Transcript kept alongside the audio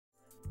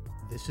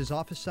This is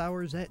Office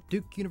Hours at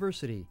Duke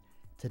University.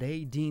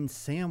 Today, Dean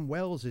Sam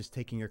Wells is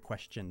taking your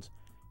questions.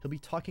 He'll be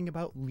talking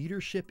about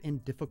leadership in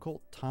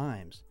difficult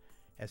times.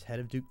 As head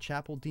of Duke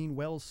Chapel, Dean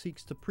Wells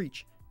seeks to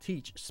preach,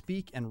 teach,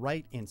 speak, and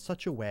write in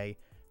such a way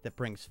that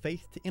brings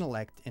faith to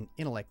intellect and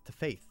intellect to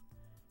faith.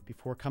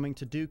 Before coming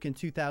to Duke in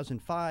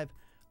 2005,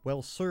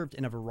 Wells served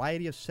in a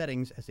variety of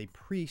settings as a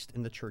priest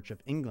in the Church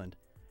of England.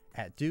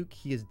 At Duke,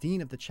 he is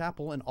Dean of the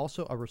Chapel and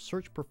also a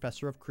research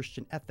professor of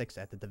Christian ethics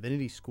at the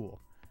Divinity School.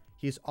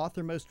 He is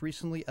author most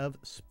recently of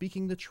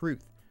Speaking the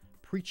Truth,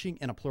 Preaching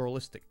in a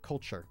Pluralistic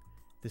Culture.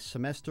 This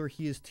semester,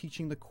 he is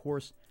teaching the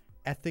course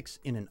Ethics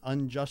in an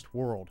Unjust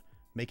World,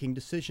 Making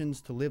Decisions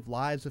to Live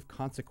Lives of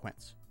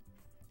Consequence.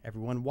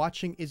 Everyone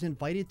watching is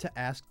invited to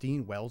ask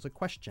Dean Wells a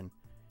question.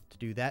 To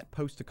do that,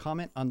 post a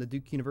comment on the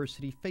Duke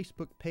University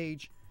Facebook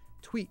page,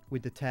 tweet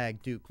with the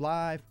tag Duke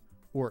Live,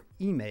 or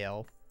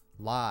email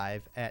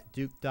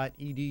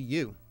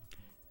live@duke.edu.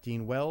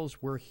 Dean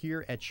Wells, we're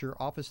here at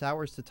your office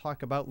hours to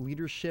talk about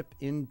leadership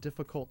in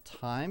difficult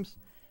times.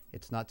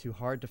 It's not too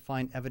hard to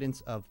find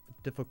evidence of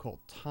difficult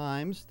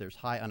times. There's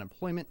high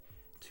unemployment,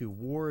 2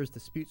 wars,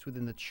 disputes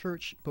within the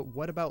church, but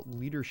what about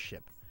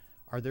leadership?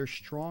 Are there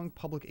strong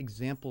public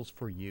examples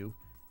for you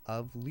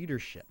of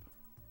leadership?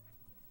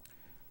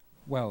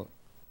 Well,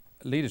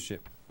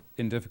 leadership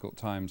in difficult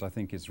times, I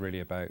think, is really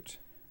about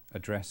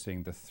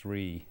addressing the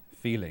 3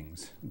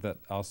 feelings that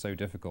are so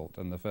difficult.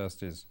 And the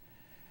first is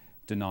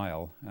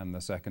denial, and the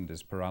second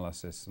is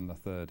paralysis, and the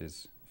third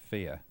is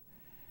fear.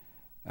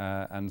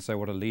 And so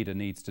what a leader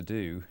needs to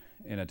do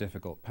in a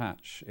difficult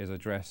patch is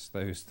address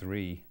those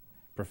 3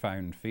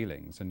 profound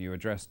feelings. And you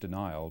address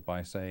denial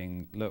by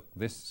saying, look,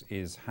 this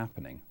is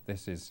happening.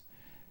 This is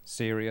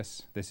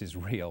serious. This is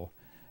real.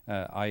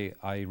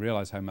 I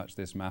realize how much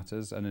this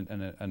matters.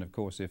 And of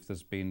course, if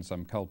there's been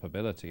some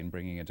culpability in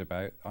bringing it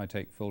about, I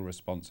take full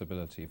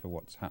responsibility for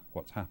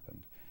what's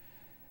happened.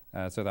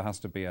 So there has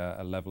to be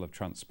a level of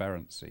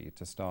transparency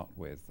to start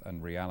with,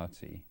 and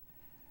reality.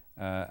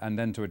 And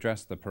then to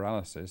address the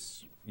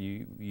paralysis,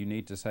 you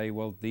need to say,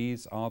 well,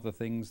 these are the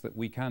things that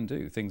we can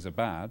do. Things are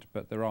bad,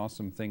 but there are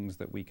some things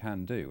that we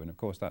can do. And of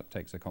course, that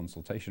takes a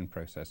consultation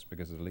process,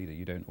 because as a leader,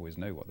 you don't always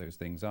know what those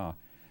things are.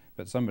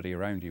 But somebody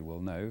around you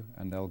will know,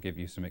 and they'll give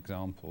you some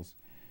examples.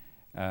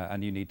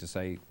 And you need to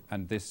say,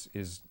 and this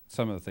is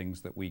some of the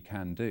things that we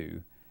can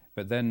do.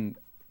 But then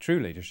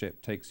true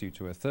leadership takes you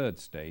to a third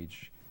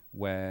stage,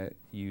 where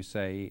you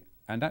say,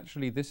 and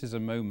actually this is a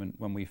moment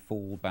when we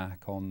fall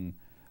back on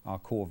our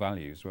core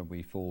values, when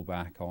we fall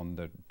back on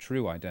the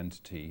true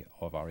identity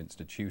of our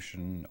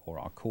institution or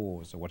our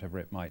cause or whatever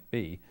it might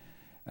be.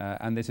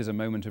 And this is a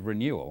moment of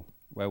renewal,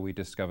 where we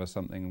discover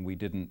something we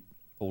didn't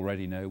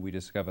already know. We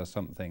discover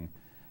something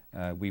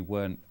we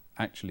weren't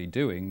actually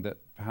doing that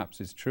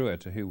perhaps is truer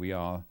to who we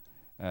are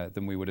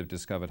than we would have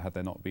discovered had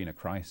there not been a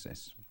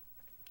crisis.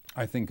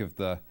 I think of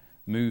the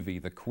movie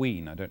The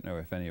Queen. I don't know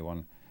if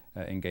anyone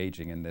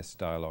engaging in this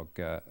dialogue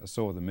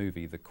saw the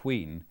movie The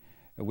Queen,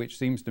 which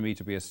seems to me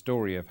to be a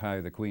story of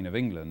how the Queen of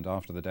England,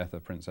 after the death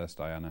of Princess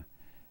Diana,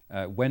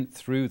 went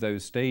through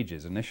those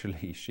stages.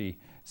 Initially, she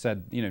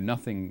said, you know,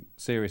 nothing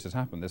serious has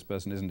happened. This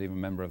person isn't even a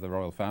member of the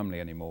royal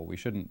family anymore. We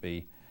shouldn't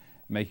be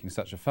making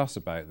such a fuss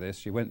about this.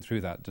 She went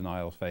through that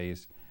denial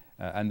phase.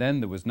 And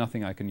then there was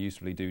nothing I can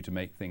usefully do to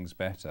make things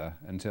better,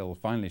 until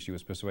finally she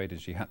was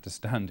persuaded she had to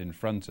stand in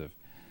front of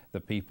the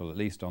people, at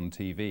least on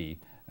TV,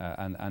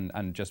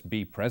 and just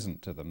be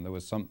present to them. There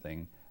was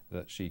something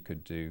that she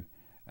could do.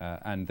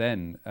 And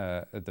then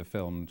the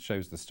film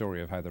shows the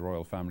story of how the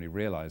royal family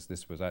realized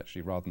this was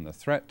actually, rather than a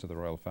threat to the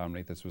royal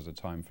family, this was a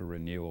time for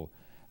renewal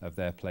of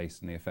their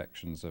place in the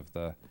affections of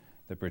the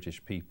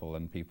British people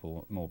and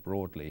people more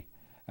broadly.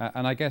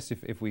 And I guess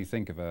if we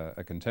think of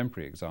a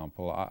contemporary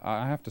example,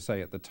 I have to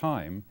say at the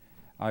time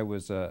I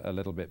was a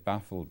little bit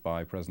baffled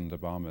by President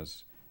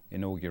Obama's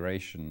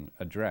inauguration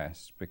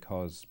address,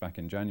 because back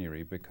in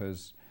January,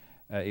 because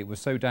it was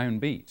so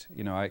downbeat.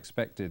 You know, I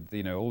expected,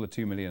 you know, all the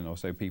 2 million or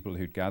so people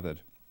who'd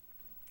gathered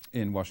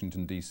in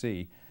Washington,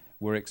 D.C.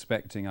 were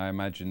expecting, I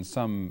imagine,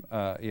 some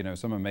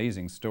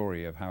amazing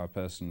story of how a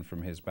person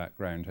from his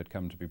background had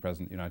come to be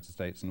President of the United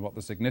States, and what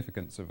the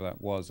significance of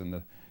that was in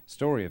the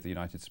story of the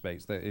United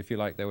States. That, if you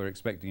like, they were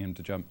expecting him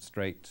to jump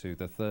straight to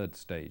the third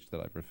stage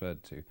that I've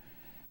referred to.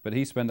 But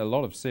he spent a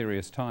lot of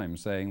serious time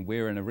saying,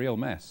 we're in a real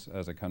mess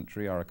as a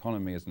country, our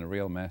economy is in a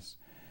real mess,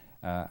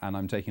 and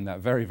I'm taking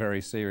that very,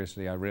 very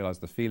seriously. I realize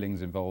the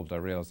feelings involved, I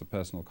realize the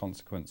personal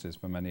consequences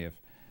for many of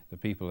the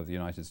people of the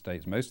United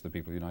States, most of the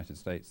people of the United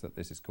States, that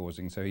this is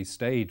causing. So he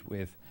stayed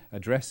with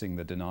addressing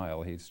the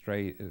denial, he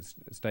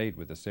stayed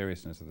with the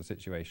seriousness of the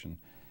situation.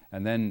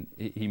 And then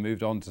he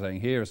moved on to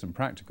saying, here are some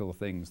practical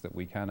things that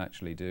we can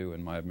actually do,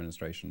 and my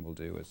administration will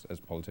do, as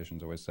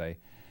politicians always say.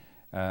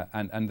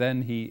 And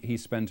then he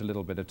spent a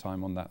little bit of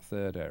time on that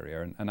third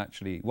area. And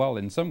actually, well,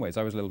 in some ways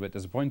I was a little bit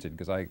disappointed,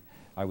 because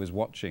I was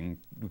watching,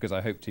 because I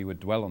hoped he would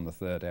dwell on the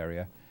third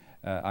area.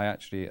 I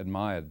actually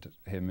admired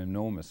him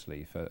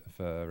enormously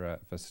for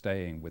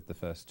staying with the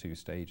first 2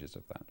 stages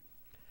of that.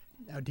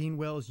 Now, Dean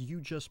Wells, you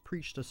just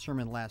preached a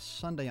sermon last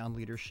Sunday on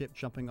leadership,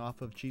 jumping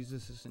off of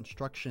Jesus'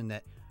 instruction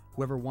that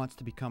whoever wants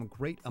to become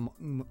great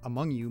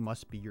among you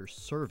must be your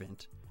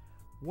servant.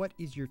 What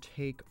is your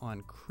take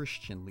on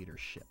Christian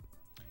leadership?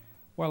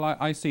 Well,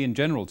 I see in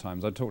general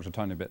terms, I talked a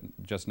tiny bit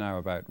just now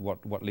about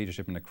what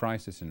leadership in a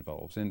crisis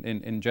involves.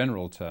 In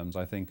general terms,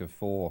 I think of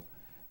four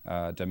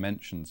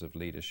dimensions of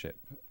leadership.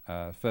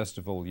 First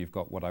of all, you've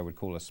got what I would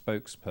call a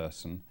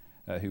spokesperson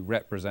who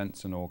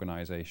represents an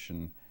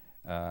organization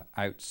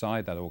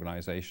outside that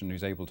organization,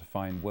 who's able to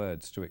find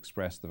words to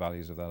express the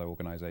values of that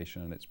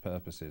organization and its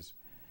purposes.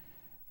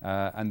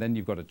 And then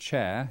you've got a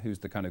chair, who's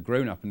the kind of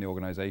grown-up in the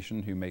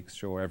organization, who makes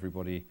sure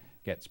everybody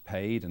gets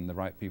paid and the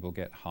right people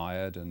get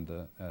hired, and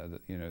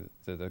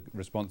the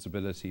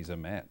responsibilities are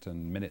met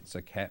and minutes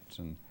are kept,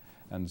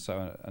 and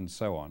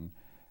so on.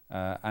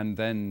 And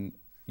then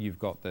you've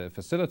got the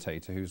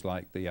facilitator, who's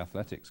like the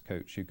athletics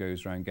coach, who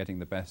goes around getting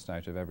the best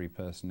out of every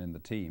person in the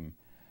team,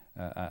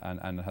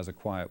 and has a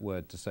quiet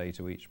word to say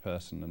to each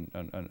person,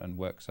 and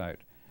works out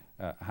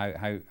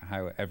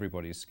how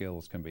everybody's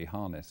skills can be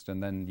harnessed.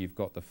 And then you've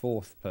got the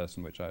fourth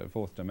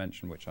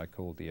dimension, which I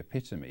call the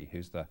epitome,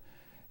 who's the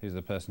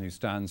person who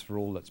stands for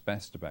all that's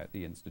best about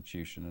the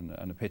institution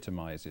and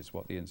epitomizes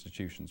what the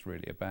institution's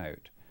really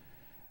about.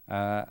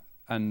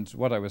 And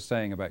what I was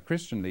saying about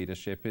Christian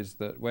leadership is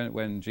that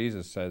when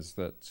Jesus says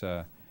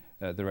that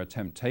there are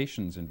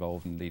temptations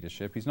involved in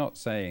leadership, he's not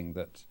saying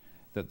that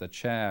the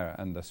chair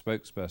and the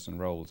spokesperson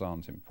roles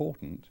aren't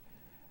important,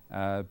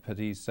 but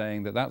he's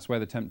saying that that's where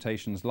the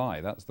temptations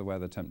lie. That's where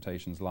the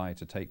temptations lie,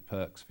 to take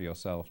perks for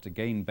yourself, to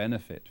gain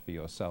benefit for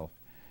yourself,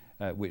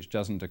 which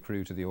doesn't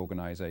accrue to the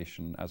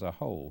organization as a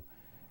whole.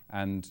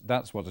 And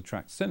that's what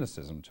attracts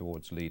cynicism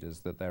towards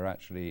leaders, that they're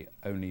actually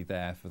only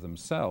there for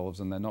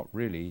themselves, and they're not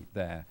really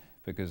there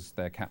because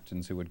they're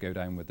captains who would go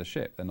down with the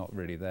ship. They're not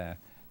really there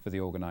for the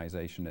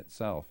organization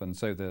itself. And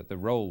so the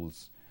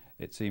roles,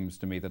 it seems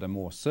to me, that are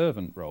more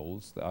servant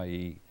roles,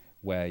 i.e.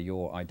 where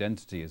your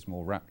identity is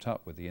more wrapped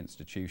up with the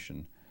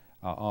institution,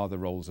 are the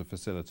roles of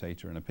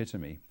facilitator and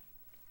epitome.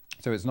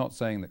 So it's not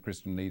saying that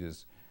Christian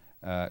leaders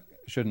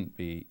shouldn't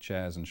be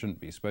chairs and shouldn't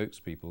be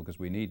spokespeople, because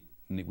we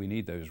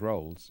need those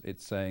roles.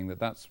 It's saying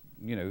that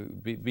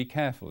be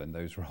careful in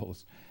those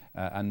roles,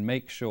 and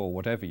make sure,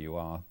 whatever you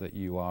are, that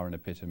you are an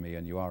epitome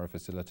and you are a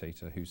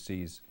facilitator who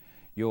sees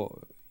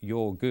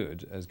your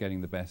good as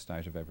getting the best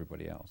out of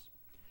everybody else.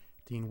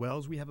 Dean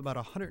Wells, we have about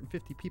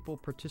 150 people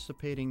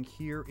participating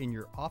here in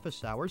your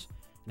office hours,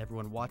 and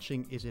everyone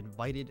watching is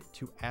invited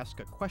to ask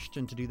a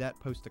question. To do that,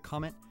 post a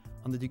comment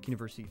on the Duke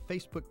University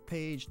Facebook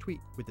page, tweet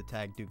with the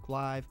tag Duke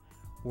Live,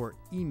 or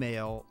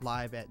email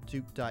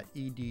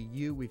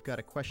live@duke.edu. We've got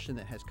a question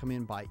that has come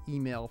in by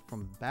email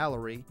from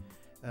Valerie.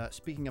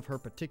 Speaking of her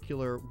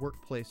particular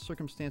workplace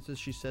circumstances,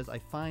 she says, I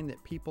find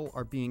that people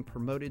are being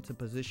promoted to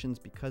positions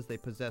because they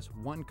possess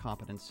one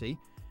competency,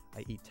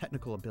 i.e.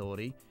 technical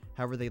ability.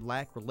 However, they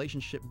lack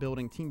relationship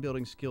building, team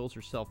building skills,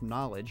 or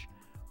self-knowledge.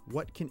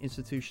 What can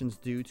institutions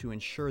do to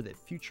ensure that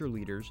future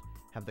leaders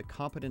have the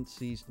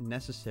competencies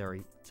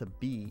necessary to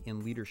be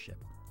in leadership?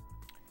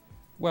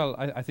 Well,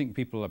 I think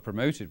people are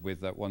promoted with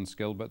that one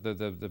skill, but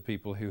the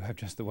people who have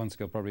just the one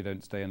skill probably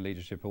don't stay in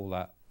leadership all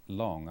that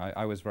long.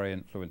 I was very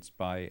influenced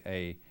by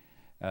a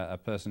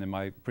person in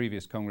my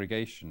previous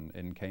congregation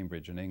in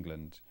Cambridge in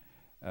England,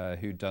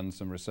 who'd done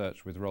some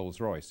research with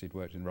Rolls-Royce. He'd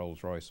worked in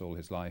Rolls-Royce all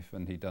his life,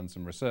 and he'd done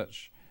some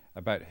research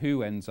about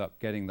who ends up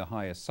getting the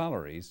highest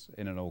salaries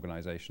in an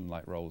organization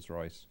like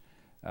Rolls-Royce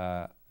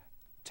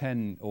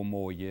 10 or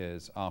more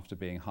years after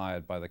being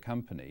hired by the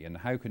company. And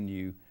how can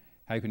you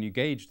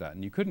gauge that?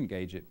 And you couldn't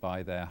gauge it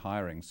by their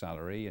hiring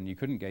salary, and you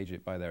couldn't gauge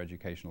it by their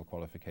educational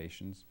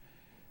qualifications.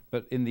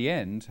 But in the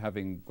end,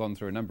 having gone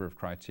through a number of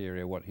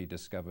criteria, what he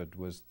discovered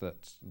was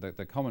that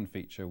the common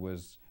feature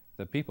was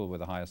the people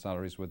with the higher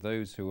salaries were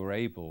those who were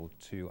able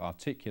to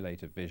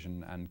articulate a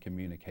vision and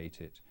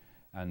communicate it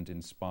and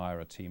inspire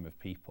a team of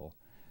people.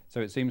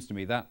 So it seems to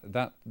me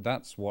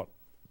that's what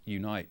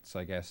unites,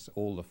 I guess,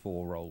 all the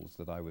four roles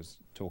that I was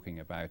talking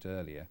about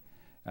earlier.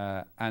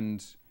 I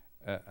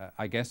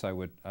guess I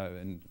would,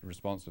 in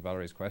response to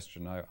Valerie's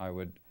question, I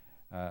would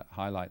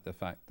highlight the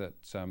fact that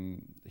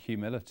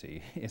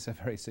humility is a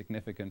very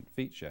significant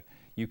feature.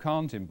 You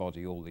can't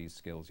embody all these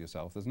skills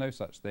yourself. There's no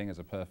such thing as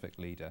a perfect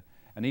leader.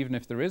 And even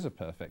if there is a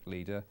perfect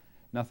leader,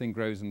 nothing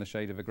grows in the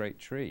shade of a great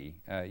tree.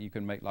 You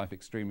can make life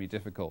extremely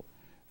difficult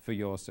for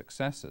your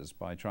successors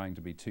by trying to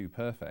be too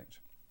perfect.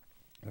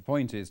 The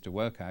point is to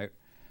work out,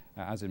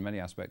 as in many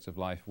aspects of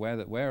life,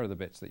 where are the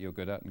bits that you're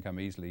good at and come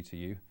easily to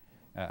you,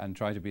 and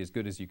try to be as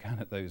good as you can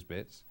at those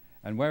bits,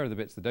 and where are the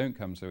bits that don't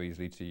come so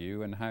easily to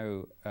you, and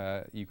how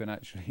you can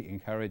actually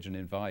encourage and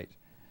invite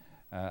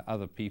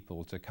other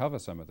people to cover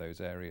some of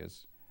those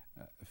areas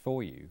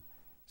for you.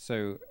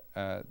 So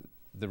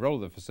the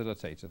role of the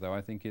facilitator, though,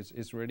 I think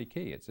is really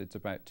key. It's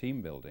about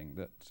team building,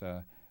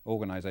 that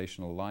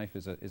organizational life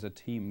is a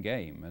team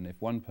game, and if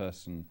one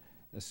person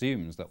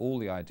assumes that all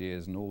the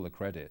ideas and all the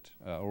credit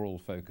are all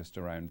focused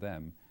around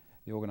them,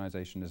 the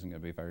organization isn't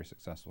going to be very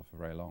successful for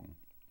very long.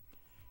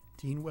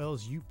 Dean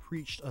Wells, you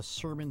preached a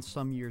sermon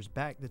some years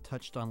back that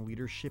touched on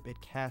leadership.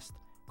 It cast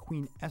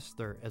Queen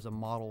Esther as a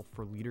model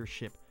for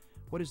leadership.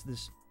 What is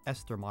this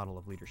Esther model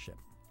of leadership?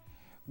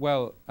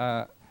 Well,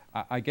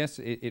 I guess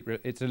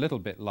it's a little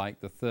bit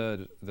like the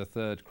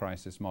third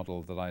crisis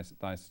model that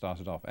I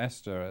started off.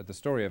 Esther, the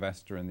story of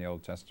Esther in the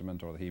Old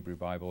Testament or the Hebrew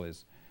Bible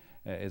is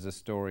a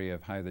story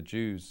of how the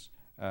Jews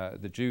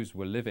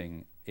were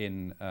living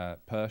in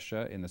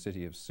Persia, in the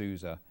city of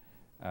Susa,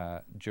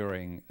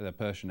 during the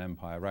Persian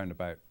Empire, around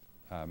about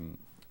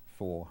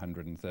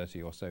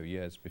 430 or so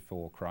years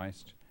before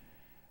Christ.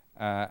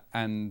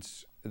 And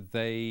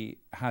they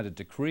had a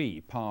decree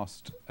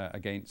passed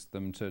against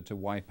them to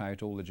wipe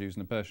out all the Jews in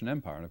the Persian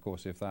Empire. And of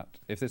course,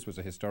 if this was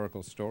a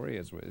historical story,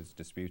 as is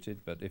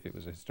disputed, but if it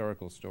was a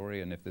historical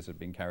story and if this had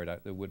been carried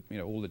out, there would,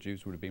 all the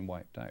Jews would have been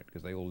wiped out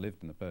because they all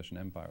lived in the Persian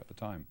Empire at the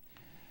time.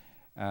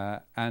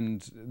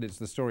 And it's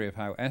the story of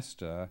how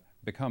Esther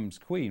becomes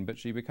queen, but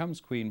she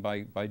becomes queen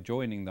by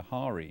joining the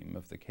harem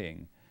of the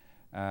king,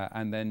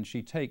 and then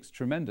she takes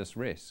tremendous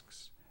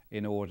risks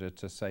in order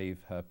to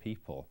save her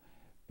people.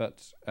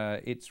 But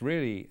it's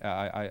really,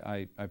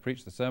 I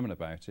preached the sermon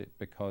about it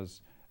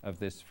because of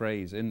this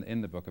phrase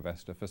in the book of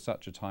Esther, for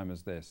such a time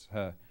as this.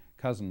 Her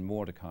cousin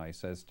Mordecai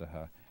says to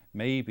her,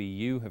 maybe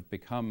you have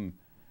become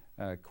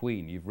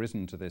queen, you've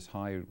risen to this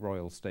high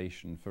royal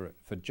station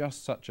for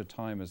just such a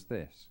time as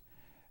this.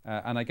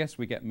 And I guess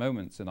we get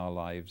moments in our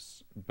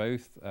lives,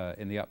 both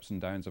in the ups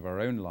and downs of our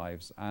own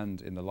lives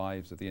and in the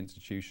lives of the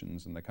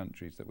institutions and the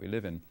countries that we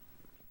live in,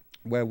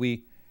 where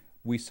we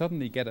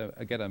suddenly get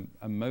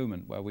a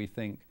moment where we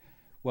think,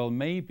 well,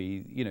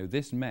 maybe,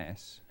 this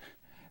mess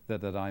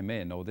that I'm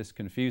in, or this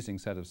confusing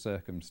set of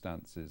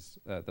circumstances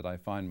that I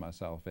find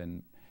myself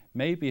in,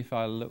 maybe if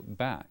I look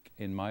back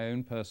in my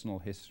own personal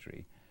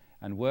history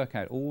and work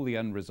out all the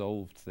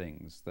unresolved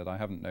things that I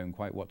haven't known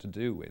quite what to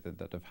do with and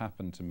that have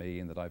happened to me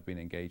and that I've been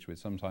engaged with.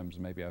 Sometimes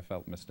maybe I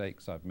felt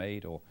mistakes I've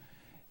made, or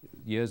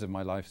years of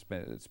my life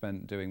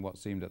spent doing what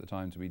seemed at the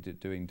time to be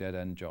doing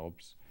dead-end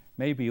jobs.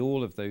 Maybe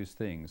all of those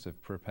things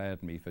have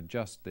prepared me for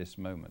just this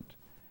moment.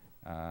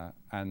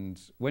 And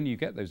when you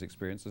get those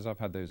experiences, I've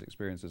had those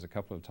experiences a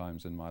couple of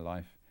times in my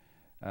life,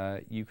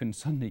 you can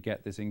suddenly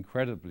get this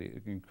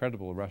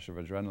incredible rush of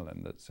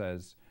adrenaline that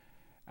says,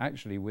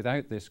 actually,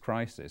 without this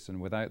crisis and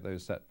without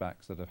those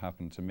setbacks that have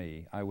happened to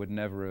me, I would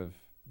never have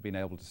been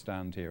able to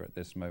stand here at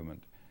this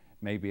moment.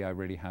 Maybe I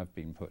really have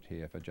been put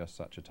here for just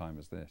such a time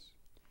as this.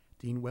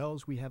 Dean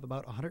Wells, we have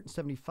about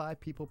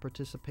 175 people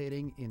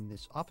participating in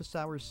this office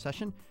hours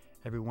session.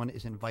 Everyone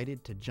is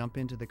invited to jump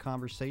into the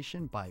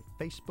conversation by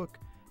Facebook,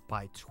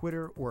 by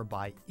Twitter, or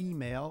by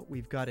email.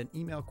 We've got an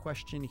email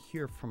question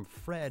here from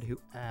Fred, who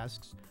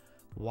asks,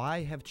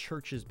 why have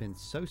churches been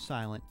so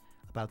silent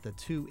about the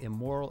two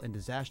immoral and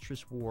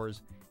disastrous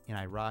wars in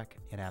Iraq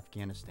and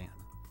Afghanistan?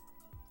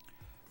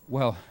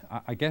 Well,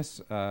 I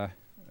guess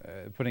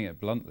putting it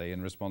bluntly,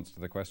 in response to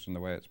the question the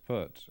way it's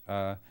put,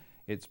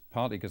 it's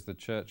partly because the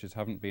churches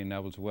haven't been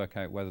able to work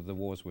out whether the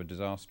wars were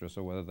disastrous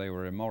or whether they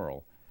were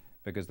immoral,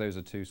 because those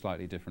are two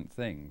slightly different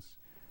things.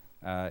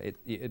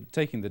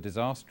 Taking the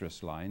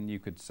disastrous line, you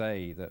could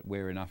say that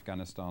we're in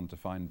Afghanistan to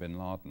find bin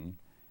Laden.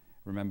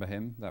 Remember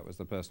him? That was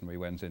the person we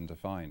went in to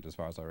find, as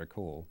far as I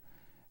recall.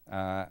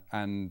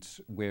 And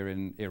we're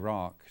in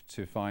Iraq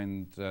to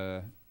find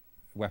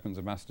weapons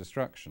of mass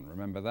destruction.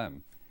 Remember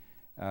them?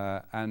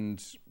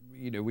 And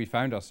we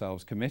found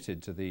ourselves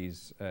committed to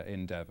these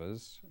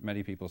endeavours.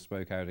 Many people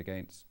spoke out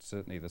against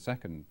certainly the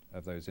second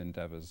of those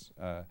endeavours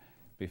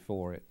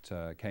before it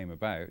came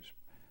about.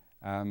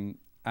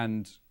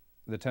 And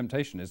the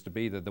temptation is to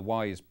be that the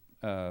wise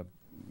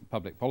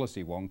public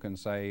policy one can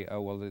say,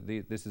 oh, well,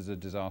 this is a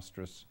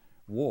disastrous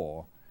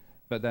war.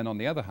 But then on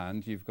the other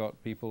hand, you've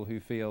got people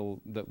who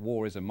feel that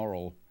war is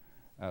immoral,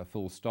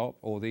 full stop,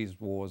 or these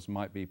wars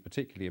might be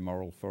particularly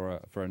immoral for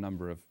a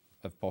number of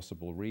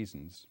possible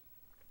reasons.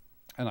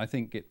 And I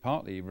think it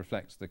partly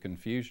reflects the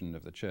confusion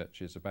of the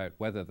churches about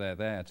whether they're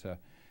there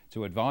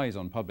to advise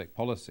on public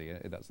policy,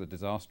 that's the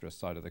disastrous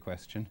side of the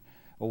question,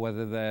 or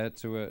whether they're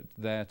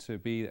there to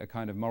be a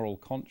kind of moral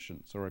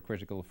conscience or a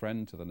critical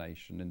friend to the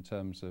nation in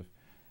terms of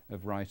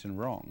right and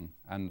wrong.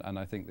 And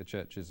I think the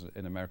churches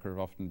in America have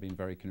often been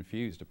very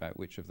confused about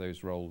which of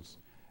those roles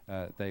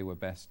they were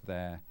best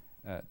there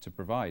to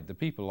provide. The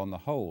people on the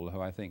whole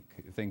who I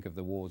think of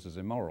the wars as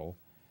immoral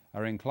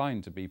are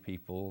inclined to be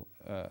people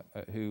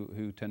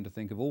who tend to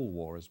think of all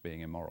war as being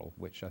immoral,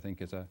 which I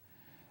think is a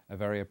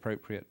very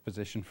appropriate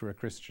position for a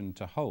Christian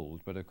to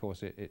hold. But of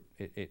course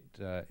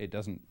it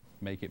doesn't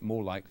make it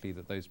more likely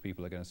that those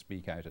people are going to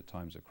speak out at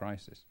times of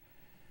crisis.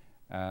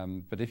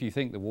 But if you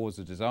think the wars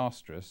are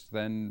disastrous,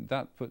 then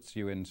that puts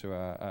you into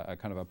a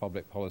kind of a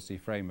public policy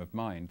frame of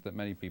mind that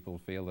many people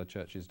feel the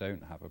churches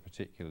don't have a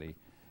particularly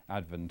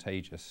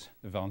advantageous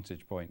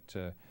vantage point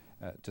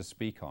to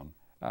speak on.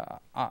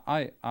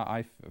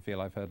 I feel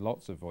I've heard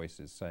lots of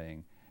voices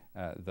saying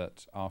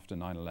that after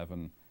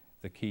 9/11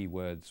 the key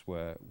words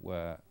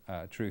were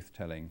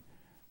truth-telling,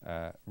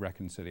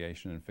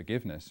 reconciliation and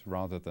forgiveness,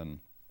 rather than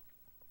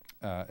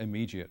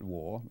immediate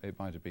war. It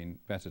might have been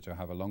better to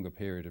have a longer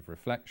period of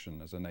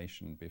reflection as a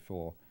nation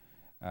before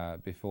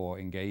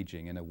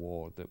engaging in a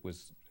war that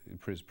was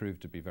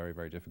proved to be very,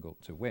 very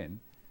difficult to win.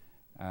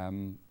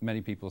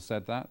 Many people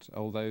said that,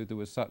 although there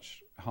was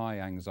such high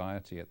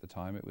anxiety at the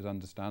time, it was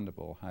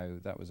understandable how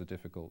that was a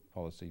difficult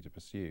policy to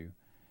pursue.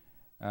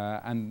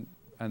 And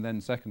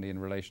then secondly, in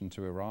relation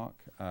to Iraq,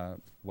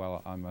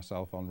 well, I'm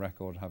myself on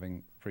record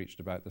having preached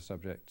about the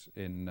subject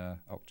in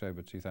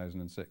October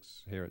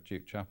 2006 here at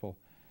Duke Chapel.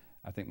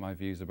 I think my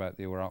views about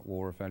the Iraq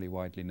War are fairly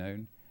widely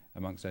known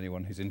amongst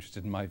anyone who's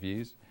interested in my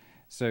views.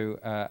 So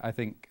I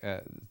think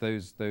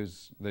those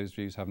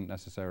views haven't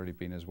necessarily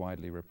been as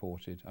widely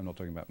reported. I'm not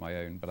talking about my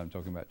own, but I'm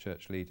talking about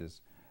church leaders,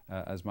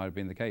 as might have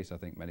been the case. I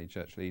think many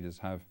church leaders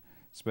have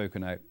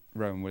spoken out.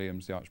 Rowan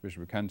Williams, the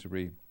Archbishop of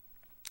Canterbury,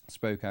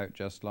 spoke out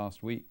just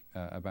last week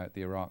about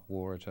the Iraq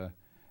War at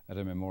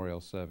a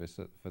memorial service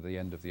for the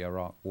end of the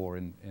Iraq War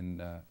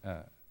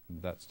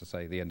that's to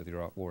say the end of the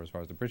Iraq War as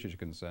far as the British are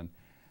concerned,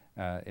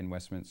 in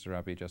Westminster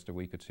Abbey just a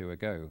week or two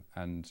ago,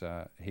 and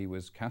he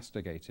was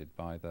castigated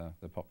by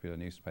the popular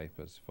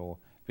newspapers for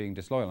being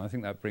disloyal. And I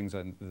think that brings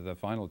in the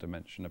final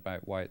dimension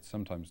about why it's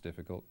sometimes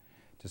difficult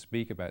to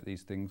speak about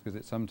these things, because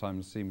it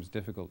sometimes seems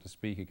difficult to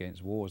speak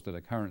against wars that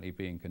are currently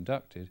being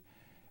conducted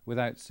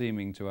without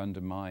seeming to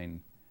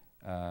undermine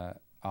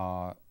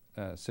our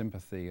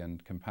sympathy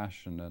and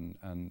compassion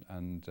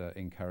and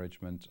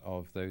encouragement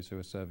of those who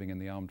are serving in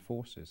the armed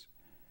forces.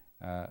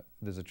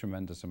 There's a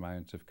tremendous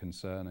amount of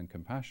concern and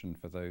compassion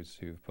for those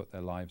who've put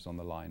their lives on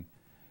the line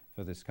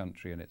for this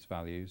country and its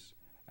values.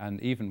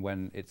 And even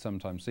when it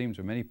sometimes seems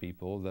to many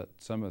people that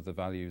some of the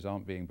values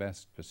aren't being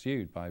best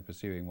pursued by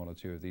pursuing one or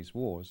two of these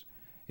wars,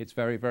 it's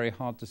very, very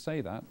hard to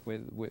say that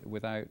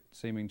without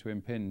seeming to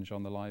impinge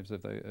on the lives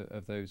of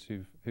those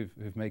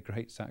who've made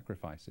great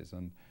sacrifices.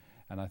 And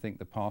I think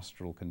the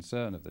pastoral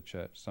concern of the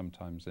church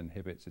sometimes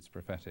inhibits its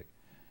prophetic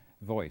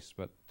voice,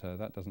 but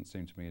that doesn't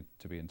seem to me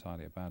to be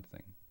entirely a bad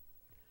thing.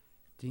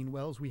 Dean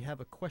Wells, we have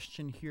a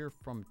question here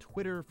from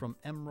Twitter from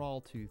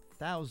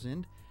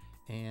Emerald2000,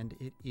 and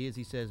it is,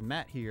 he says,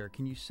 Matt here,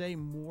 can you say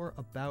more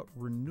about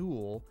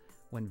renewal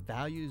when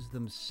values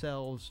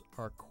themselves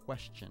are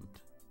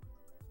questioned?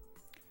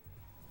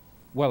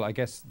 Well, I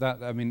guess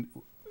that, I mean,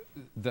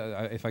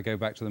 if I go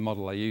back to the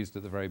model I used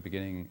at the very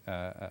beginning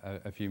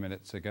a few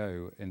minutes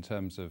ago, in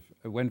terms of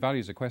when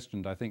values are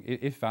questioned, I think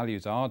if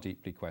values are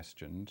deeply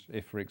questioned,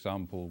 if, for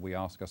example, we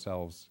ask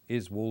ourselves,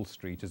 is Wall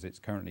Street as it's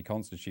currently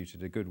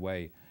constituted a good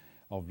way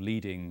of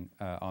leading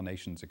our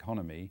nation's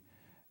economy,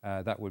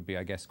 that would be,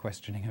 I guess,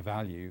 questioning a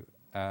value,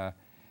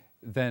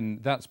 then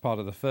that's part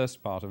of the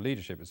first part of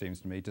leadership, it seems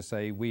to me, to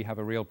say we have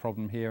a real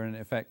problem here and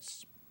it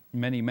affects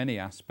many, many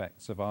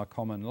aspects of our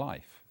common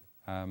life.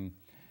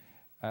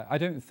 I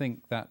don't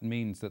think that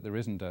means that there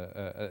isn't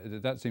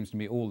that seems to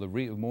me all the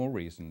more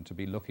reason to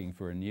be looking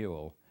for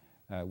renewal.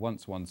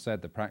 Once one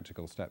said the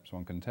practical steps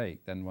one can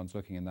take, then one's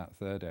looking in that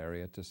third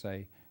area to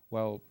say,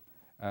 well,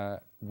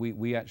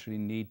 we actually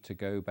need to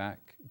go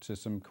back to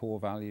some core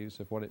values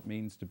of what it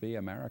means to be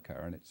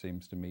America, and it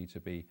seems to me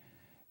to be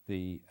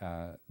the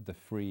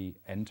free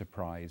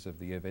enterprise of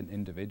the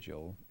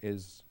individual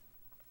is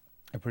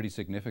a pretty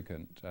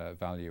significant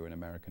value in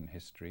American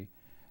history,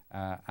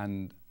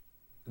 and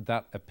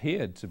that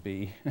appeared to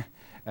be,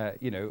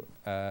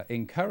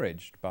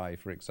 encouraged by,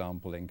 for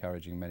example,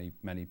 encouraging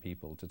many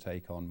people to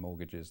take on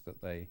mortgages that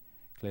they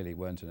clearly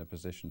weren't in a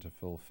position to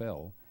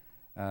fulfill.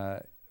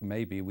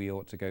 Maybe we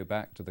ought to go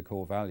back to the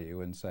core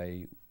value and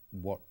say,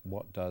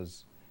 what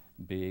does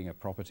being a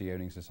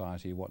property-owning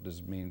society, what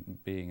does mean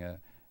being a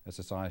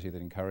society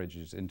that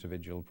encourages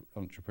individual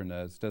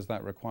entrepreneurs, does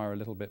that require a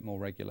little bit more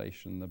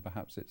regulation than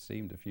perhaps it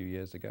seemed a few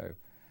years ago?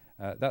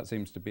 That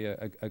seems to be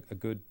a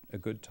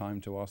good time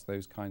to ask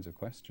those kinds of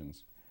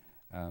questions.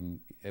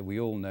 We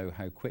all know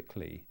how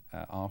quickly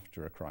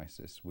after a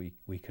crisis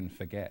we can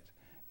forget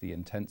the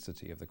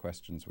intensity of the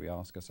questions we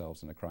ask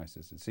ourselves in a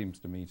crisis. It seems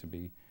to me to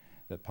be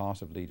that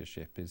part of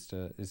leadership is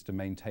to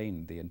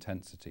maintain the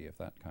intensity of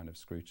that kind of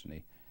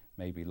scrutiny,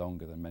 maybe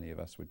longer than many of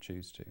us would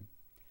choose to.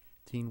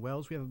 Dean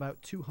Wells, we have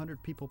about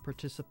 200 people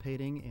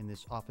participating in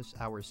this office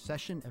hours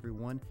session.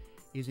 Everyone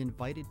is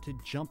invited to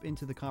jump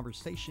into the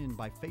conversation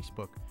by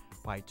Facebook,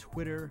 by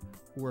Twitter,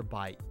 or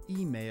by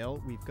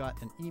email. We've got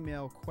an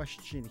email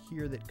question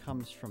here that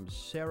comes from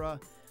Sarah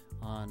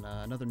on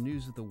another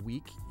News of the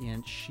Week,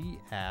 and she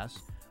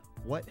asks,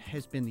 what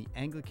has been the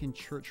Anglican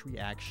Church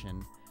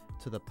reaction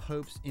to the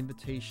Pope's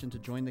invitation to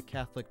join the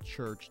Catholic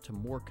Church to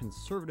more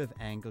conservative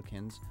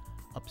Anglicans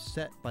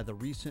upset by the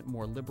recent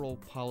more liberal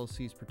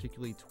policies,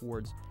 particularly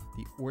towards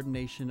the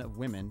ordination of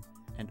women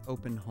and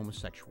open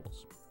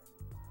homosexuals?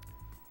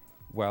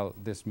 Well,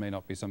 this may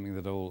not be something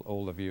that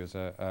all the viewers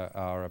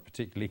are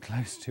particularly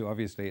close to.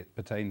 Obviously, it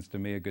pertains to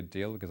me a good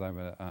deal because I'm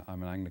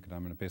an Anglican,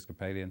 I'm an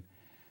Episcopalian,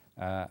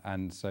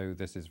 and so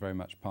this is very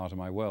much part of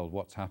my world.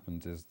 What's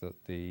happened is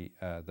that the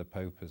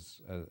Pope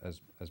has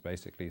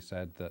basically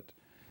said that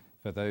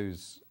for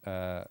those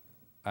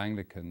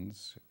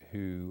Anglicans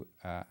who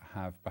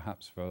have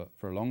perhaps for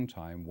a long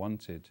time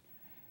wanted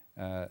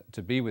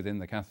to be within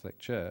the Catholic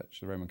Church,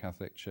 the Roman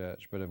Catholic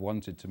Church, but have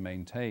wanted to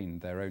maintain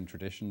their own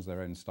traditions,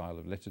 their own style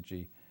of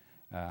liturgy,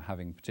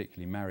 having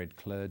particularly married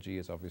clergy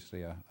is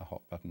obviously a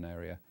hot button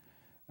area.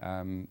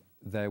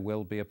 There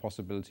will be a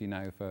possibility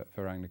now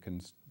for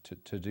Anglicans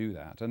to do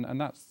that,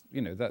 and that's,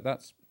 you know,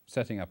 that's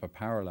setting up a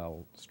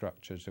parallel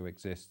structure to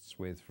exists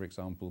with, for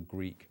example,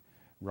 Greek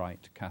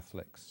Rite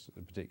Catholics,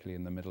 particularly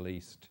in the Middle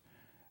East,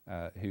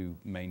 who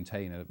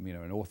maintain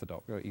an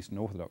Orthodox or Eastern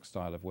Orthodox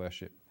style of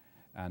worship,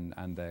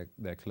 and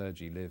their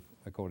clergy live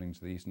according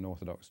to the Eastern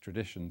Orthodox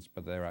traditions,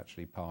 but they're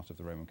actually part of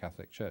the Roman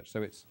Catholic Church.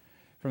 So it's,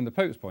 from the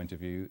Pope's point of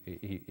view,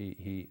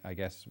 he I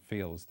guess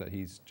feels that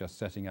he's just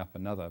setting up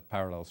another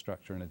parallel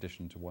structure in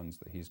addition to ones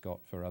that he's got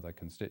for other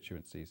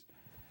constituencies.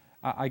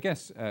 I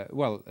guess,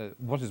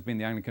 what has been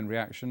the Anglican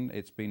reaction?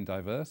 It's been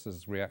diverse,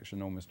 as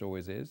reaction almost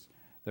always is.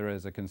 There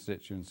is a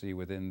constituency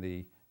within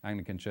the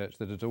Anglican Church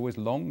that has always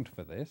longed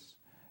for this,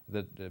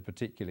 that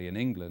particularly in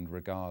England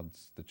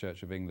regards the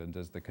Church of England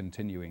as the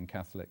continuing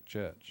Catholic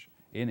Church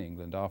in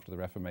England after the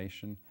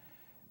Reformation,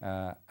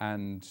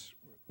 and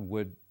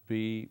would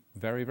be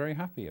very, very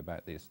happy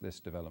about this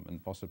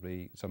development.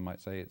 Possibly, some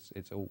might say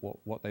it's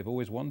what they've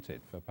always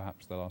wanted for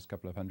perhaps the last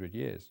couple of 100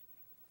 years.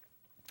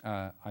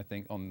 I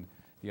think on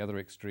the other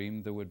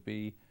extreme there would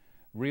be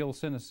real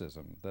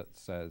cynicism that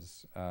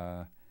says,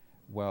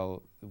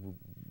 well,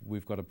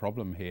 we've got a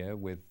problem here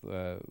with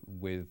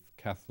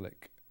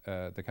Catholic,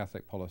 the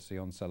Catholic policy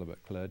on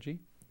celibate clergy,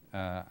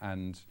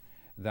 and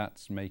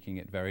that's making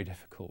it very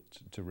difficult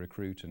to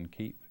recruit and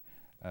keep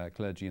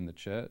clergy in the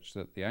church.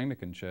 That the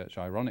Anglican Church,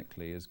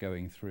 ironically, is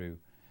going through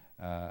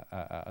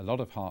a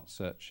lot of heart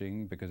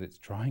searching because it's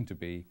trying to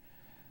be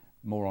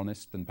more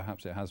honest than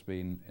perhaps it has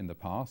been in the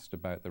past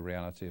about the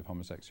reality of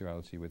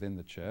homosexuality within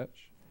the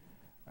church,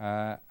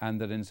 and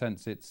that in a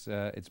sense it's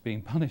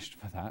being punished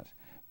for that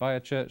by a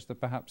church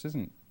that perhaps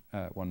isn't,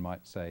 one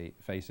might say,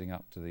 facing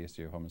up to the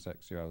issue of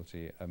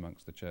homosexuality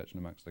amongst the church and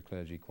amongst the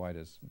clergy quite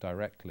as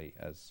directly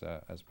as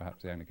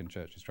perhaps the Anglican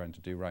Church is trying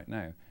to do right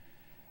now.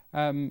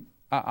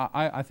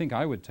 I think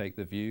I would take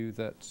the view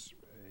that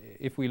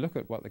if we look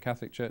at what the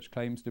Catholic Church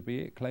claims to be,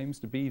 it claims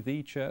to be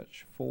the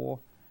church for,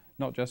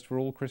 not just for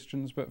all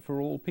Christians, but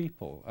for all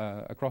people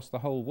across the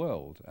whole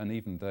world. And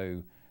even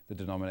though the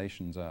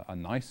denominations are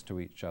nice to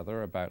each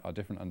other about our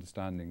different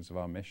understandings of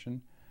our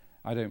mission,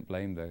 I don't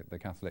blame the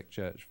Catholic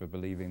Church for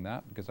believing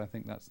that, because I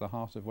think that's the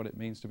heart of what it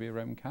means to be a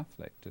Roman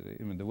Catholic.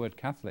 I mean, the word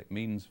Catholic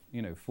means,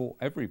 you know, for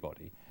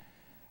everybody.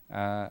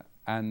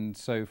 And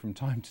so from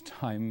time to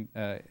time,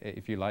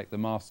 if you like, the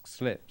mask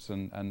slips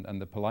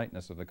and the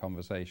politeness of the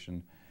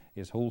conversation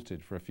is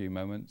halted for a few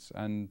moments,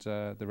 and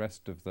the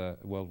rest of the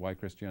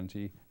worldwide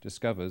Christianity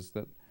discovers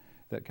that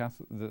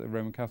the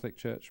Roman Catholic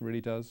Church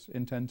really does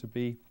intend to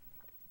be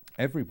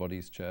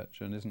everybody's church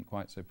and isn't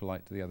quite so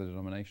polite to the other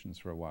denominations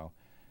for a while.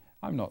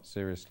 I'm not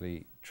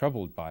seriously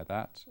troubled by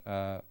that,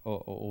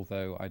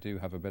 although I do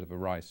have a bit of a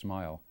wry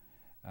smile.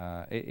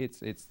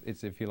 It's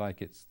if you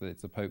like, it's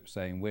the Pope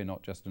saying we're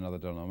not just another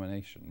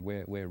denomination.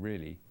 We're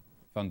really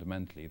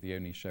fundamentally the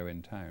only show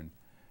in town.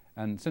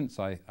 And since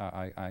I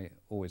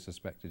always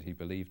suspected he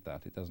believed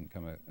that, it doesn't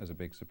come as a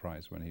big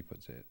surprise when he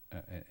puts it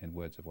in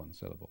words of one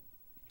syllable.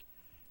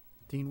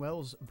 Dean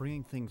Wells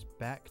bringing things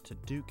back to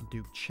Duke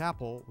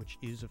Chapel, which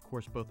is, of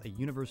course, both a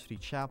university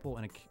chapel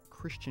and a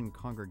Christian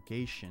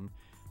congregation.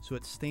 So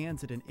it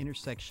stands at an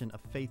intersection of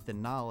faith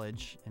and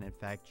knowledge. And in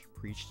fact, you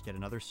preached yet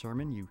another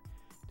sermon. You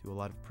do a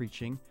lot of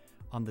preaching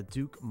on the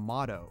Duke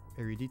motto,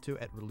 Erudito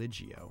et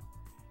Religio.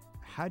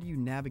 How do you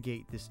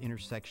navigate this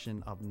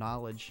intersection of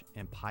knowledge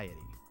and piety?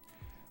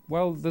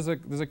 Well, there's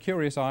a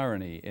curious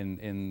irony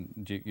in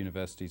Duke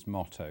University's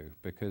motto,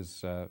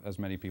 because as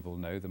many people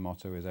know, the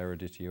motto is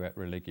Eruditio et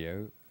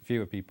Religio.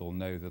 Fewer people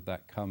know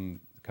that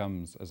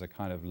comes as a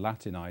kind of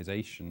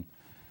Latinization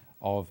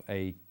of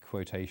a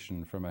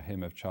quotation from a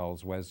hymn of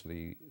Charles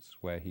Wesley's,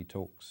 where he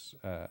talks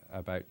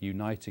about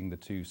uniting the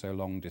two so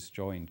long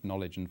disjoined,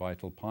 knowledge and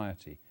vital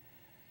piety.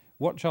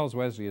 What Charles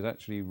Wesley is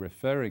actually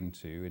referring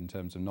to in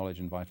terms of knowledge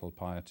and vital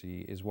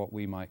piety is what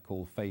we might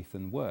call faith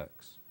and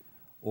works,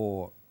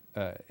 or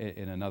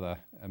in another,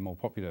 a more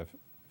popular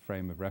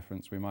frame of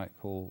reference, we might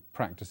call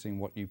practicing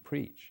what you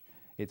preach.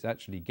 It's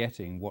actually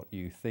getting what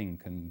you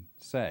think and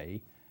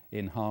say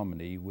in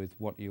harmony with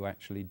what you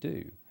actually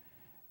do.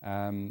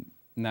 Avoiding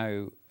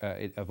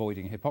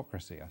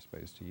hypocrisy, I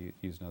suppose, to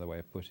use another way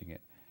of putting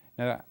it.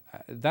 Now,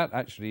 that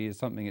actually is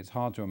something it's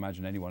hard to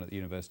imagine anyone at the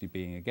university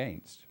being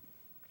against.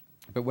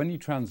 But when you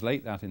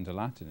translate that into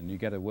Latin and you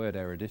get a word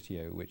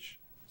eruditio, which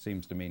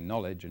seems to mean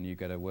knowledge, and you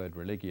get a word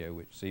religio,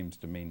 which seems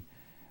to mean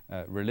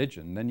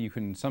religion, then you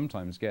can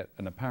sometimes get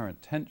an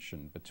apparent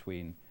tension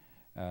between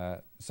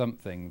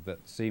something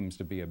that seems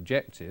to be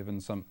objective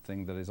and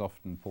something that is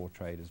often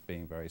portrayed as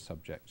being very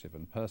subjective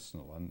and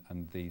personal,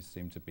 and these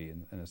seem to be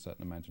in a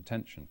certain amount of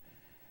tension.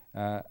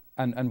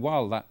 And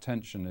while that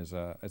tension is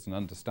an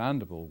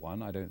understandable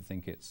one, I don't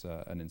think it's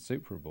an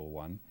insuperable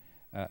one.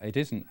 It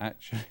isn't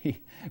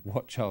actually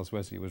what Charles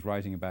Wesley was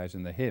writing about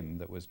in the hymn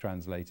that was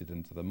translated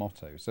into the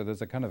motto. So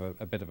there's a kind of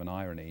a bit of an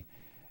irony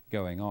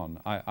going on.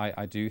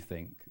 I do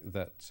think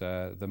that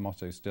the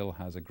motto still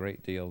has a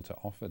great deal to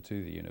offer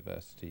to the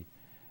university,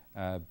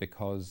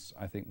 because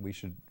I think we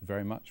should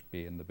very much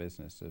be in the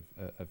business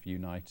of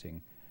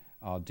uniting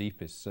our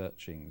deepest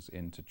searchings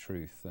into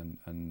truth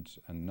and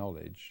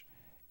knowledge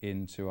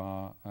into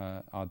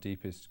our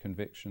deepest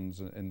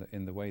convictions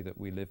in the way that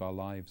we live our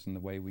lives and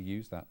the way we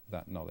use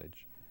that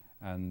knowledge.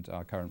 And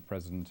our current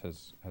president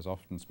has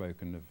often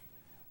spoken of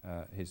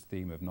his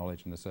theme of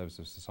knowledge in the service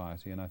of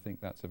society, and I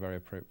think that's a very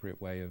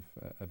appropriate way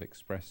of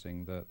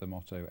expressing the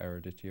motto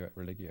Eruditio et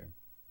Religio.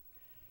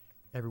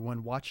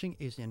 Everyone watching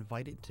is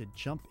invited to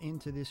jump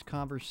into this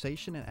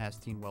conversation and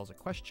ask Dean Wells a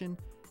question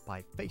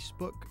by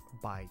Facebook,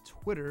 by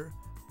Twitter,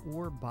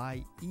 or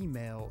by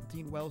email.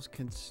 Dean Wells,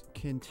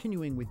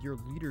 continuing with your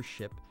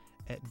leadership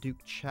at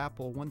Duke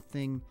Chapel, one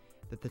thing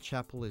that the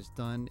chapel has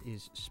done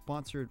is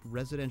sponsored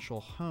residential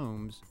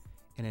homes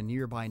in a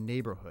nearby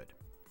neighborhood.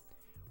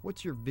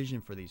 What's your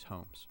vision for these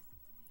homes?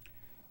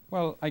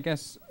 Well, I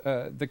guess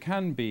there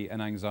can be an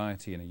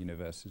anxiety in a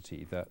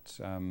university that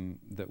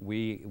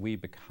we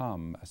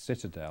become a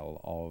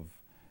citadel of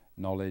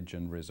knowledge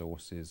and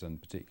resources,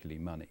 and particularly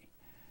money.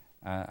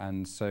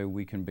 And so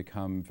we can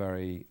become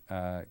very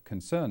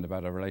concerned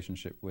about our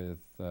relationship with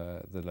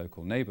the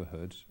local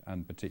neighbourhood,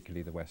 and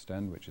particularly the West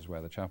End, which is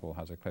where the chapel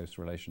has a close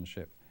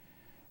relationship.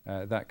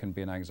 That can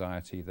be an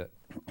anxiety that,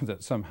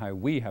 that somehow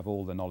we have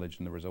all the knowledge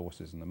and the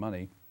resources and the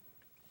money,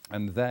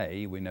 and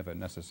we never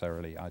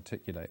necessarily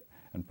articulate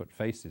and put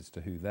faces to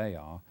who they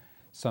are,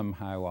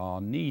 somehow are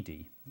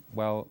needy.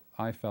 Well,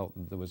 I felt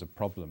that there was a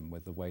problem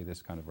with the way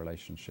this kind of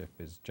relationship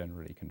is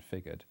generally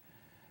configured,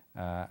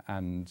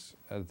 and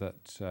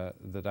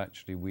that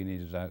actually we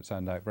needed to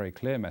send out very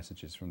clear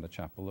messages from the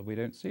chapel that we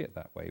don't see it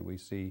that way. We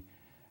see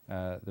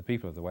the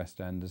people of the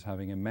West End as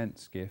having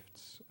immense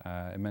gifts,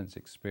 immense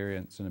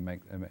experience and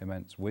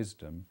immense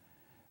wisdom,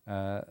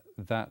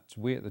 that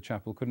we at the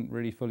chapel couldn't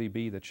really fully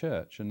be the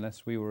church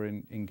unless we were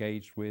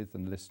engaged with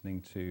and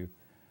listening to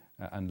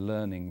and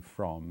learning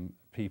from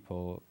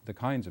people, the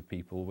kinds of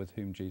people with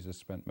whom Jesus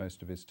spent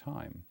most of his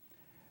time.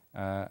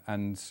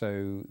 And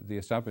so the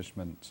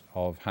establishment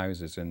of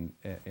houses in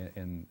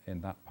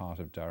that part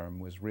of Durham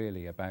was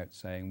really about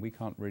saying we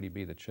can't really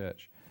be the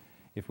church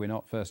if we're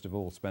not first of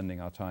all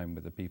spending our time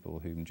with the people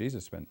whom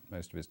Jesus spent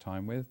most of his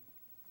time with.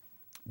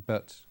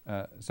 But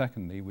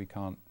secondly, we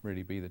can't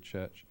really be the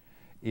church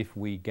if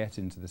we get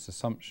into this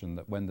assumption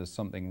that when there's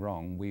something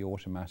wrong, we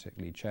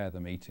automatically chair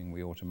the meeting,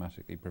 we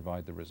automatically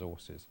provide the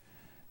resources,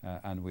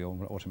 and we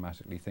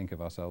automatically think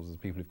of ourselves as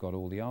people who've got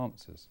all the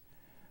answers.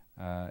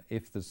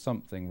 If there's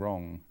something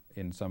wrong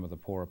in some of the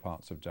poorer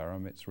parts of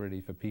Durham, it's really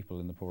for people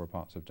in the poorer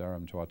parts of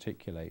Durham to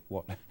articulate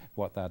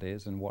what that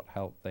is and what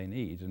help they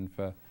need, and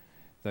for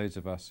those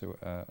of us who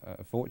are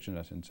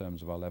fortunate in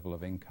terms of our level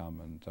of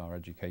income and our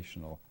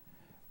educational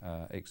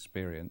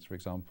experience, for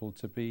example,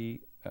 to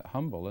be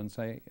humble and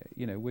say,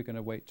 you know, we're going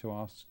to wait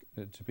to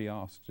be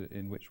asked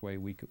in which way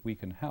we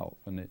can help.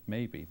 And it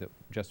may be that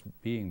just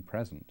being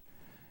present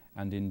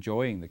and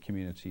enjoying the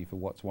community for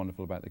what's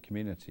wonderful about the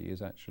community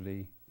is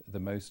actually the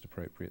most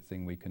appropriate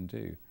thing we can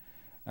do.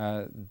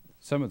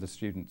 Some of the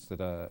students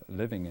that are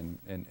living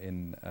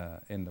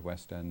in the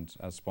West End,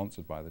 as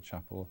sponsored by the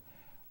chapel,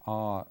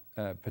 are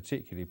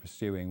particularly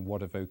pursuing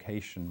what a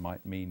vocation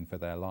might mean for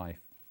their life.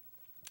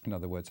 In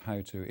other words,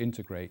 how to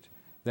integrate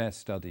their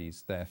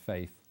studies, their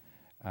faith,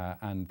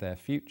 and their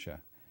future.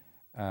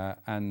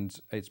 And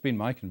it's been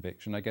my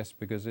conviction, I guess,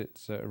 because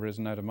it's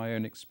arisen out of my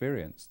own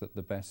experience, that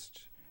the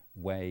best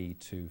way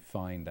to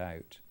find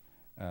out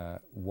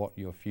what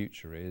your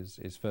future is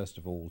first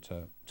of all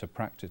to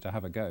practice, to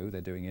have a go.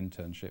 They're doing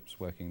internships,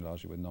 working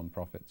largely with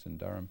non-profits in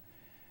Durham.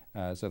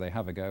 So they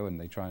have a go and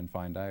they try and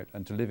find out,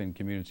 and to live in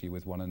community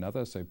with one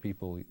another, so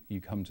people you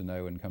come to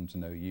know and come to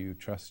know you,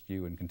 trust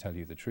you, and can tell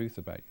you the truth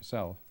about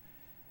yourself.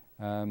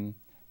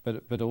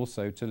 But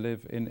also to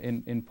live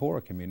in poorer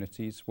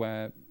communities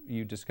where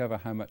you discover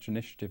how much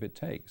initiative it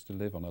takes to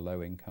live on a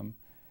low income,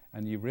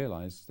 and you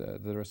realise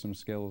that there are some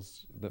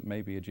skills that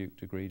maybe a Duke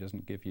degree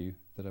doesn't give you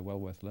that are well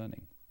worth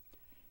learning.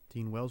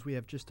 Dean Wells, we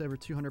have just over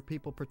 200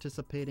 people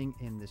participating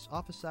in this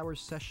office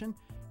hours session.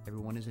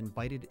 Everyone is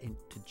invited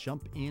to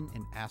jump in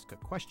and ask a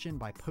question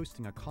by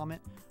posting a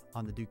comment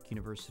on the Duke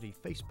University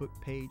Facebook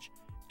page,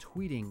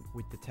 tweeting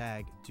with the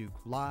tag Duke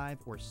Live,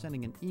 or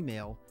sending an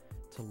email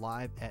to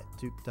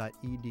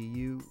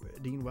live@duke.edu.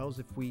 Dean Wells,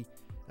 if we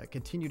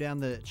continue down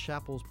the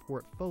chapel's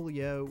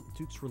portfolio,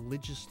 Duke's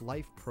Religious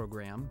Life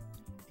program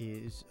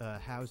is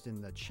housed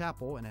in the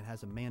chapel, and it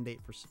has a mandate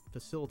for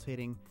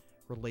facilitating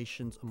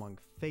relations among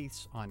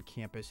faiths on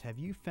campus. Have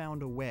you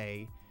found a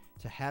way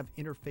to have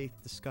interfaith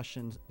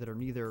discussions that are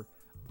neither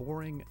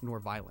boring nor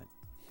violent?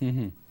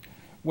 Mm-hmm.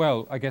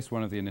 Well, I guess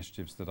one of the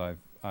initiatives that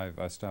I've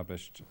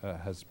established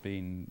has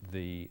been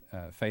the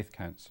Faith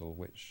Council,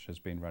 which has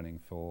been running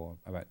for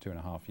about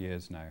 2.5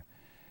 years now.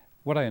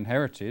 What I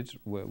inherited,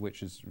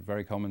 which is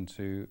very common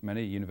to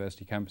many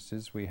university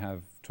campuses, we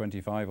have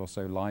 25 or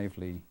so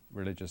lively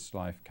religious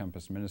life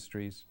campus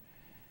ministries.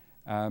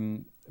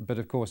 But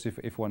of course,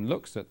 if one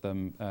looks at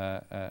them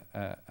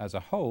as a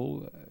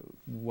whole,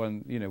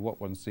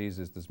 what one sees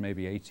is there's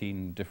maybe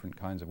 18 different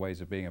kinds of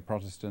ways of being a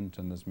Protestant,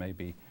 and there's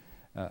maybe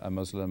a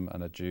Muslim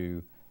and a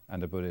Jew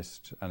and a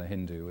Buddhist and a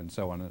Hindu and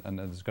so on, and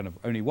there's kind of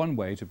only one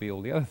way to be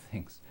all the other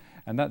things.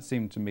 And that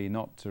seemed to me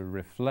not to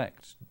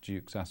reflect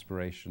Duke's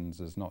aspirations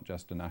as not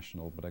just a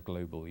national but a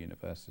global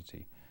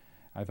university.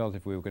 I felt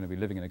if we were going to be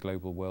living in a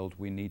global world,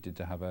 we needed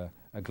to have a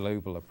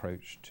global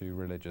approach to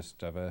religious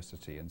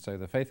diversity. And so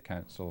the Faith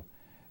Council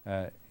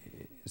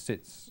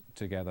sits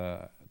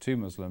together 2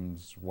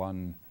 Muslims,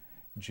 1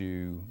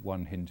 Jew,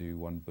 1 Hindu,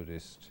 1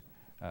 Buddhist,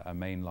 a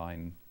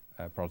mainline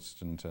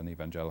Protestant and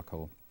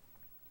evangelical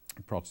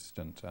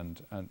Protestant,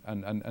 and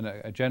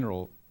a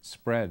general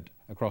spread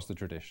across the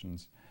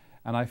traditions.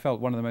 And I felt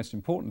one of the most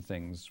important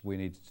things we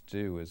needed to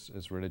do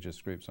as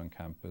religious groups on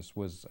campus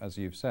was, as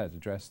you've said,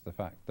 address the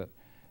fact that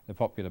the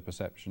popular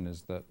perception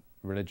is that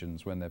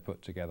religions, when they're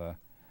put together,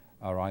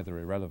 are either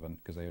irrelevant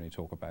because they only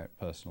talk about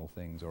personal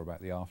things or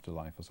about the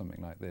afterlife or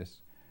something like this,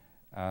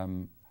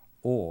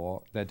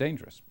 or they're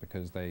dangerous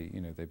because they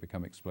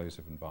become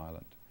explosive and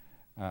violent.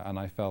 And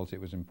I felt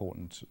it was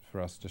important for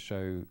us to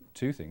show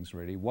 2 things,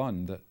 really.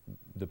 One, that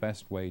the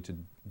best way to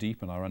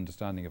deepen our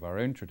understanding of our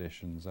own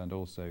traditions and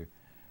also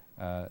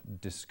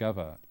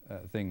discover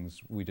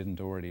things we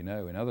didn't already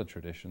know in other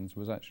traditions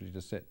was actually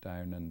to sit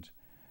down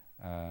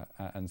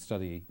and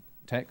study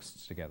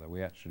texts together.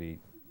 We actually,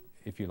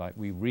 if you like,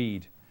 we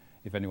read,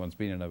 if anyone's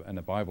been in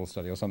a Bible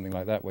study or something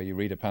like that, where you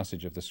read a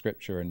passage of the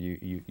scripture and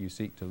you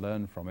seek to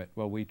learn from it,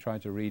 well, we try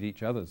to read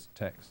each other's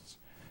texts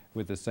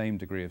with the same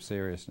degree of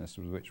seriousness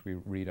with which we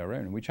read our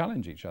own. And we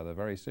challenge each other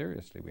very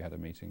seriously. We had a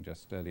meeting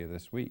just earlier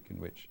this week in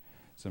which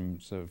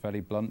some sort of fairly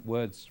blunt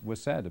words were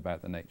said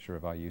about the nature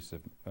of our use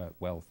of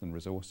wealth and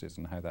resources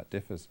and how that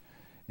differs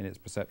in its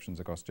perceptions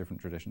across different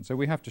traditions. So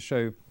we have to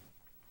show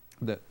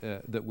that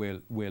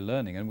we're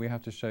learning, and we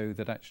have to show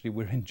that actually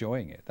we're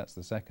enjoying it. That's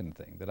the second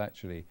thing, that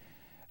actually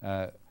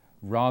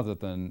rather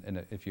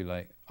than, if you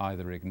like,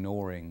 either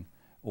ignoring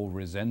or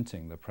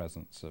resenting the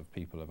presence of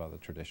people of other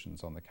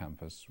traditions on the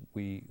campus,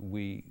 we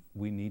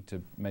need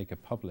to make a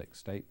public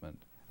statement,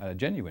 a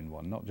genuine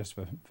one, not just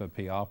for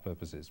PR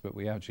purposes, but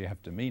we actually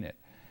have to mean it,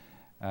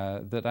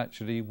 that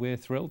actually we're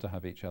thrilled to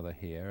have each other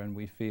here, and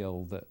we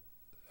feel that,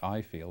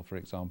 I feel, for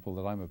example,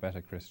 that I'm a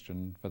better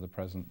Christian for the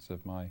presence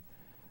of my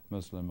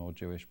Muslim or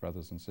Jewish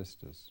brothers and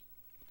sisters.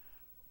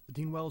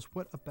 Dean Wells,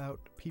 what about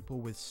people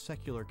with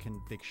secular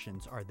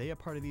convictions? Are they a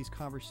part of these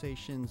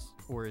conversations,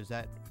 or is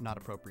that not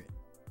appropriate?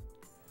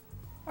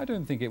 I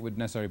don't think it would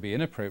necessarily be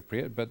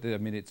inappropriate, but I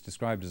mean, it's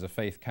described as a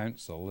faith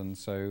council, and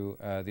so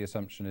the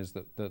assumption is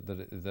that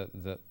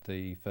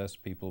the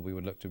first people we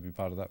would look to be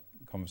part of that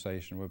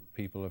conversation were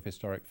people of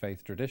historic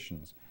faith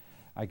traditions.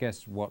 I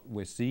guess what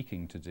we're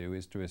seeking to do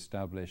is to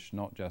establish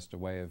not just a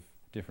way of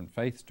different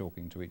faiths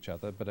talking to each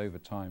other, but over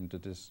time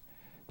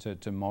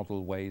to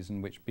model ways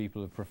in which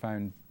people of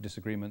profound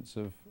disagreements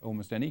of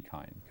almost any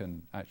kind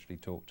can actually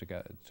talk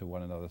to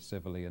one another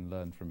civilly and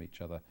learn from each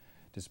other,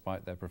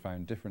 despite their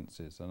profound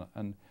differences.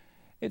 And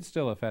it's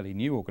still a fairly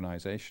new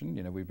organisation.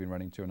 You know, we've been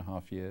running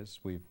 2.5 years.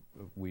 We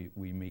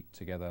meet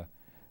together,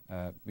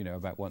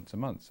 about once a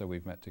month. So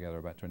we've met together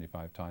about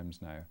 25 times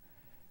now.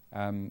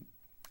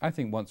 I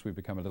think once we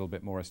become a little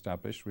bit more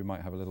established, we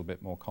might have a little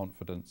bit more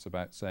confidence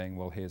about saying,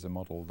 well, here's a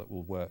model that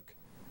will work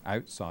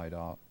outside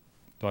our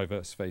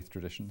diverse faith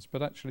traditions.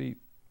 But actually,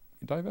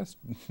 diverse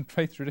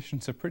faith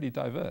traditions are pretty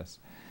diverse.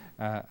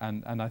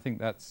 And I think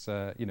that's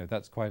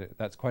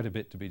quite a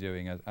bit to be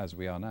doing as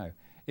we are now.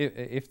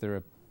 If there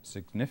are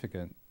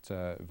significant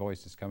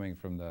voices coming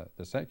from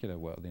the secular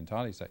world, the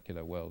entirely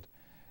secular world,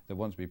 that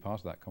want to be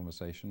part of that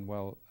conversation,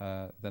 well,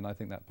 then I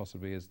think that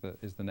possibly is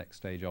the next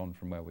stage on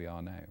from where we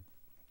are now.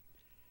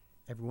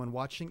 Everyone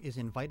watching is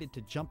invited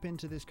to jump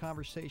into this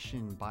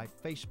conversation by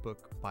Facebook,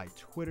 by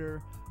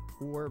Twitter,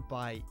 or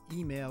by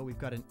email. We've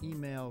got an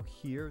email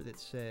here that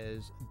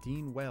says,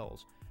 Dean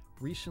Wells,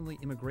 recently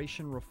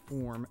immigration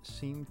reform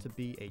seemed to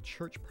be a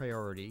church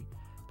priority,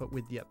 but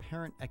with the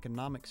apparent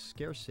economic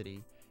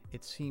scarcity,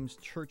 it seems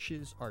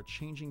churches are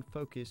changing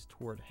focus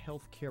toward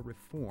healthcare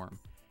reform.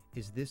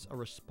 Is this a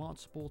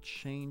responsible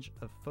change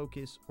of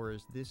focus, or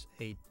is this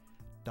a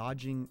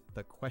dodging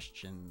the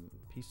question?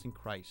 Peace in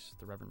Christ,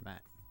 the Reverend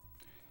Matt.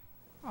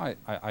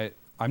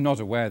 I'm not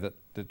aware that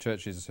the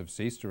churches have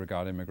ceased to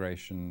regard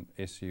immigration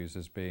issues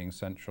as being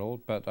central,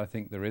 but I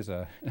think there's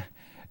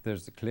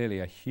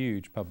clearly a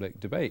huge public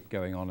debate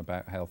going on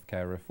about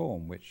healthcare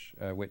reform, which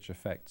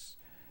affects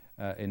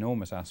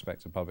enormous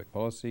aspects of public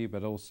policy,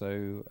 but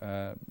also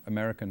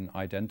American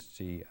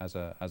identity as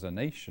a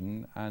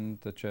nation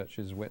and the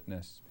church's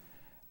witness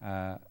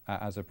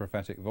as a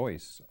prophetic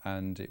voice.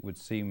 And it would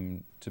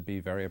seem to be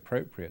very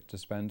appropriate to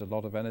spend a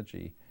lot of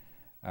energy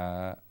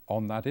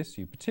on that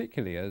issue,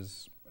 particularly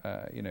as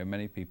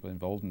many people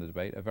involved in the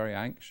debate are very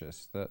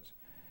anxious that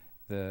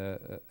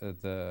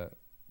the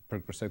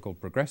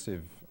so-called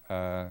progressive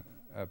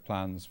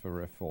plans for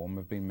reform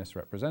have been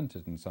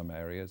misrepresented in some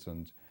areas,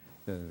 and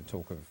the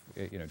talk of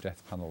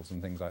death panels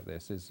and things like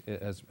this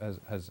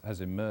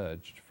has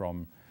emerged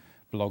from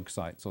blog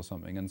sites or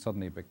something, and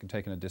suddenly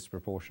taken a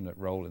disproportionate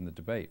role in the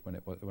debate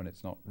when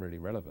it's not really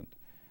relevant.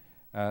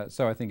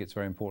 So I think it's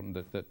very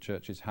important that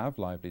churches have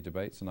lively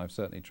debates, and I've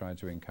certainly tried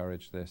to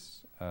encourage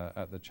this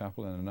at the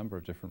chapel. In a number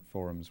of different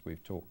forums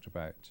we've talked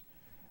about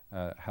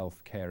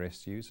healthcare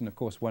issues, and of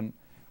course when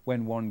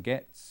one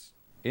gets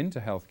into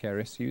healthcare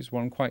issues,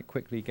 one quite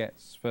quickly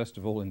gets first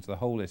of all into the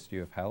whole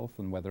issue of health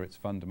and whether it's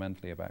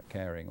fundamentally about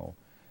caring or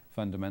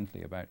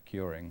fundamentally about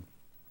curing,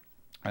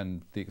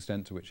 and the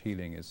extent to which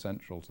healing is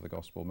central to the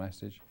gospel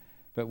message.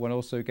 But one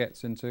also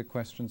gets into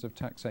questions of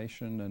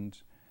taxation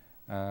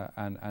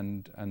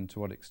and to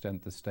what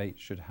extent the state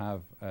should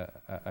have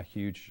a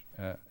huge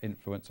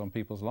influence on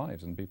people's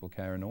lives, and people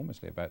care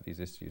enormously about these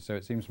issues. So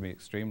it seems to me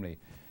extremely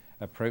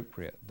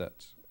appropriate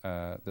that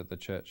the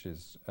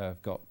churches have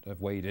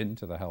waded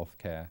into the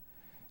healthcare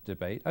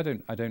debate. I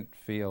don't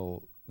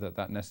feel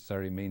that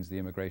necessarily means the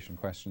immigration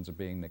questions are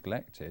being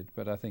neglected,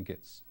 but I think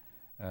it's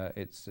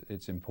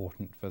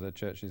important for the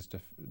churches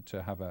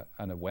to have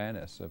an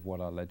awareness of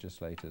what our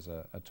legislators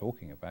are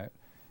talking about.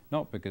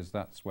 Not because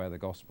that's where the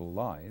gospel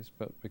lies,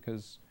 but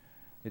because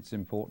it's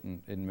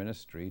important in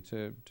ministry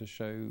to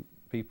show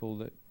people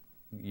that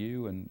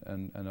you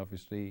and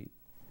obviously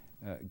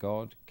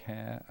God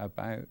care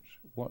about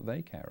what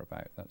they care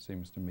about. That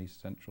seems to me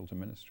central to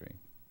ministry.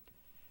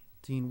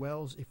 Dean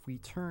Wells, if we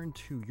turn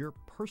to your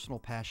personal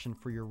passion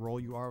for your role,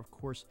 you are, of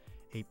course,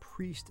 a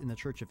priest in the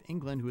Church of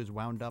England who is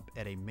wound up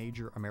at a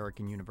major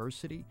American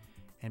university,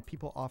 and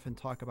people often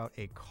talk about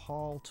a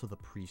call to the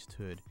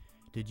priesthood.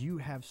 Did you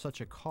have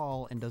such a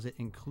call, and does it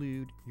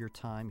include your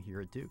time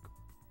here at Duke?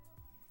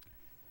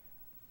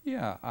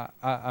 Yeah,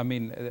 I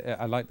mean,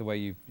 I like the way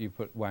you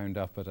put wound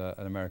up at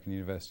an American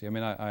university. I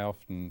mean, I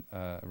often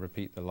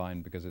repeat the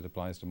line because it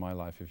applies to my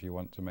life. If you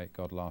want to make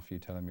God laugh, you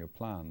tell him your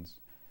plans.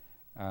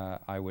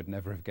 I would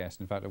never have guessed.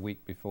 In fact, a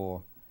week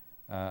before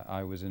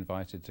I was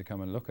invited to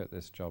come and look at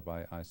this job,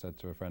 I said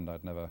to a friend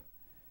I'd never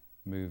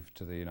moved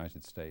to the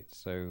United States.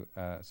 So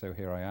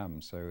here I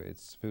am. So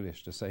it's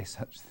foolish to say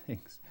such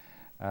things.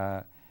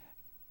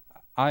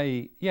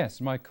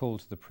 Yes, my call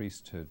to the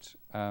priesthood.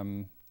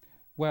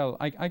 Well,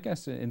 I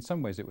guess in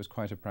some ways it was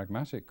quite a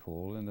pragmatic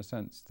call, in the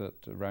sense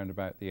that around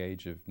about the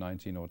age of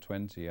 19 or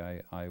 20,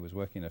 I was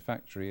working in a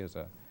factory as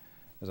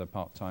a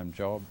part-time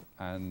job,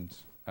 and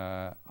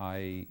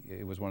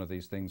it was one of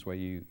these things where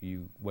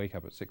you wake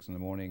up at 6 in the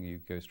morning, you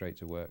go straight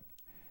to work,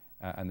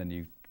 and then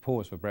you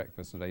pause for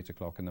breakfast at 8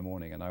 o'clock in the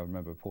morning. And I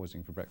remember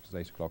pausing for breakfast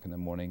at 8 o'clock in the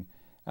morning,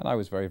 and I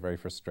was very, very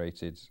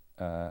frustrated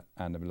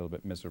and a little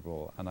bit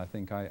miserable. And I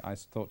think I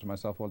thought to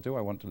myself, well, do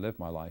I want to live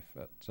my life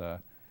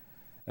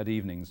at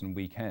evenings and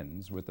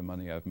weekends with the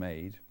money I've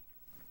made,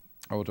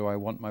 or do I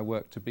want my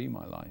work to be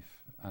my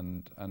life?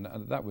 And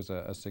that was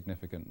a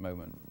significant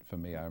moment for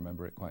me. I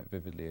remember it quite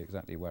vividly,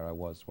 exactly where I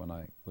was when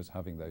I was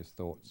having those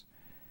thoughts.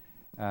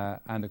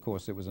 And of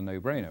course, it was a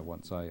no-brainer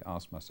once I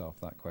asked myself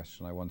that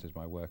question. I wanted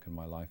my work and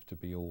my life to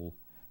be all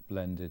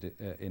blended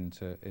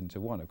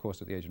into one. Of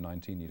course, at the age of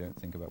 19, you don't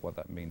think about what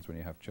that means when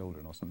you have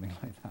children or something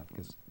like that,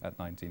 because at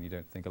 19 you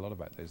don't think a lot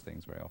about those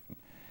things very often.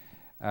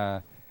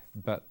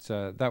 But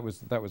so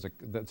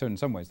in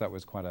some ways that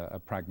was quite a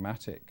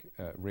pragmatic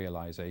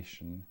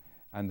realization.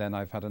 And then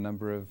I've had a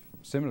number of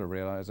similar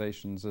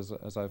realizations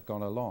as I've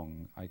gone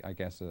along. I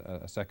guess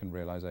a second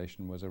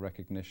realization was a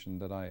recognition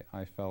that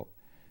I felt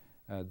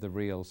the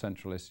real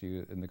central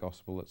issue in the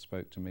gospel that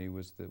spoke to me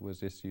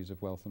was issues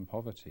of wealth and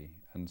poverty.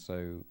 And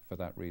so for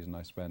that reason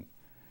I spent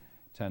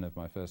 10 of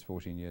my first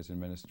 14 years in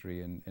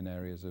ministry in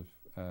areas of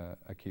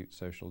acute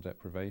social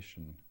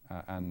deprivation.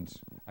 And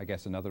I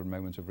guess another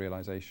moment of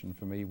realization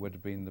for me would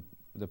have been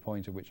the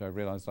point at which I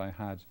realized I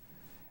had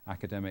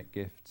academic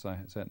gifts. I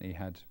certainly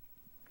had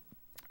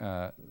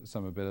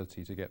some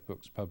ability to get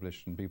books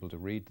published and people to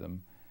read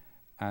them.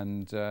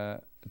 And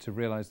to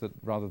realize that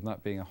rather than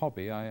that being a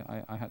hobby,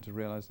 I had to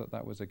realize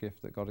that was a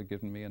gift that God had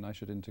given me, and I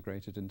should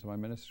integrate it into my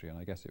ministry. And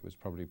I guess it was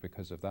probably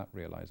because of that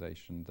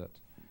realization that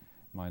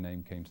my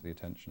name came to the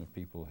attention of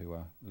people who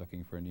are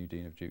looking for a new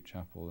dean of Duke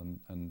Chapel,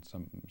 and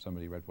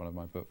somebody read one of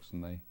my books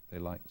and they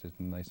liked it,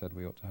 and they said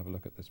we ought to have a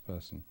look at this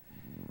person.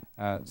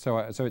 So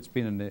it's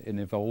been an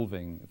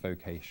evolving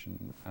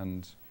vocation,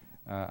 and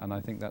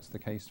I think that's the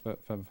case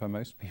for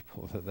most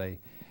people, that they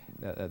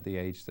at the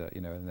age that,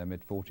 in their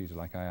mid-40s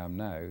like I am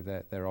now,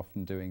 they're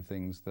often doing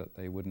things that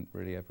they wouldn't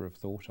really ever have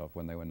thought of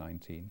when they were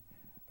 19.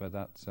 But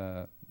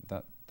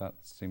that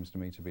seems to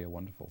me to be a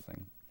wonderful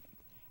thing.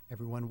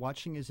 Everyone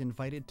watching is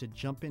invited to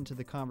jump into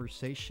the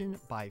conversation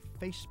by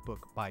Facebook,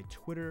 by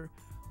Twitter,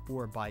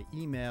 or by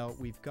email.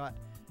 We've got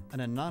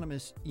an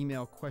anonymous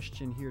email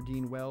question here,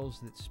 Dean Wells,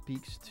 that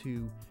speaks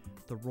to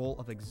the role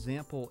of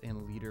example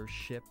in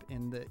leadership.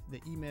 And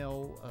the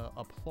email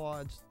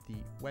applauds the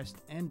West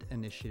End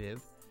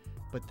initiative,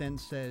 but then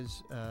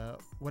says,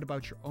 what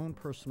about your own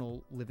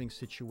personal living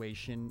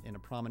situation in a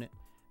prominent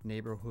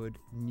neighborhood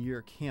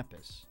near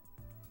campus?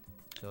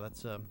 So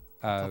that's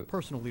It's a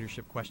personal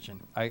leadership question.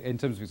 In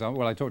terms of example,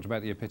 well, I talked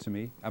about the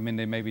epitome. I mean,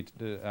 they may be,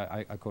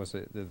 of course,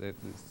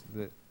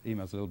 the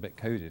email's a little bit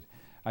coded.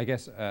 I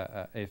guess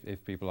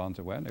if people aren't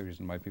aware, no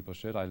reason why people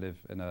should. I live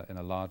in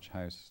a large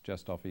house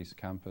just off East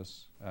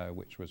Campus,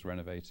 which was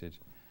renovated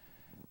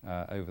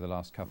over the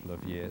last couple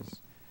of years.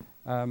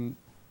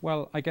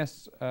 Well, I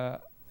guess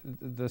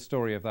the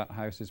story of that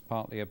house is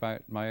partly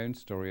about my own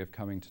story of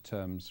coming to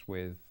terms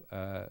with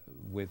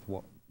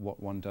what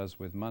one does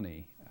with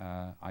money.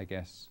 I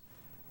guess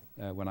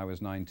when I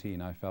was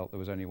 19, I felt there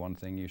was only one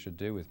thing you should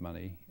do with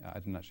money. I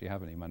didn't actually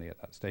have any money at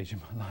that stage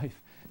in my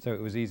life, so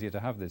it was easier to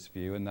have this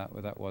view, and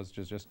that was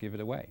just give it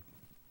away.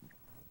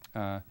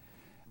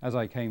 As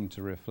I came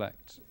to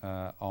reflect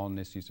on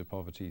issues of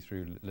poverty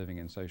through living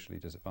in socially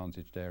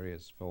disadvantaged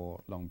areas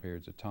for long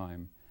periods of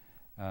time,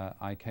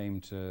 I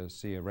came to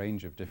see a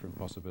range of different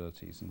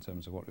possibilities in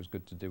terms of what was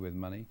good to do with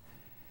money.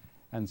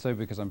 And so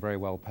because I'm very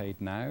well paid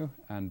now,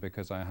 and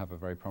because I have a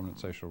very prominent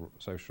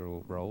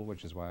social role,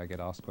 which is why I get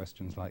asked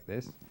questions like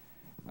this,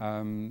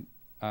 my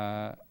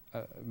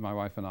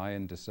wife and I,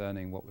 in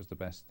discerning what was the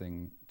best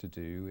thing to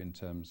do in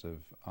terms of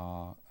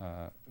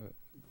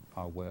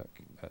our work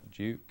at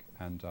Duke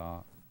and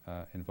our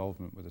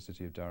involvement with the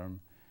City of Durham,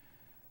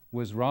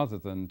 was rather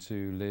than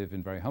to live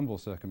in very humble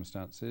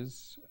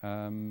circumstances,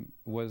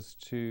 was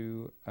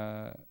to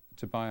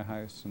buy a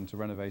house and to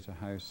renovate a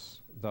house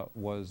that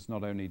was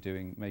not only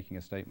making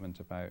a statement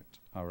about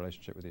our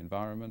relationship with the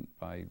environment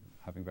by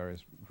having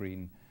various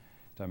green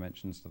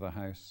dimensions to the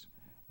house,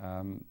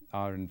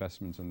 our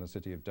investment in the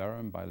City of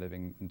Durham by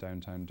living in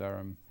downtown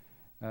Durham,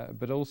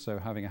 but also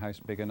having a house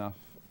big enough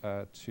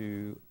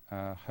to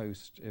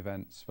host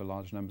events for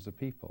large numbers of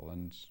people,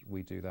 and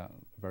we do that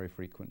very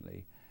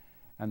frequently.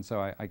 And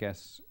so I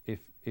guess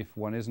if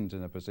one isn't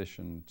in a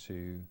position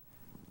to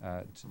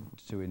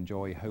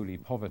enjoy holy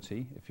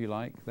poverty, if you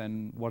like,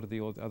 then what are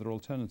the other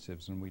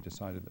alternatives? And we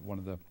decided that one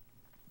of the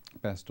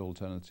best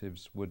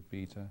alternatives would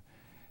be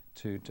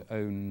to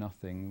own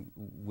nothing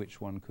which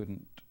one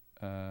couldn't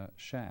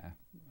share.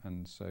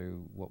 And so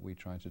what we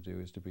try to do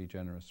is to be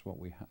generous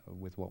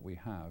with what we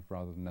have,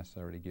 rather than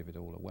necessarily give it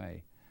all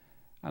away.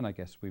 And I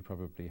guess we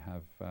probably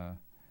have,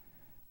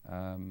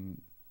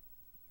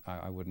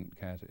 I wouldn't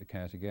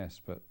care to guess,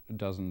 but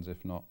dozens,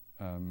 if not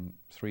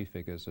 3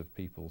 figures of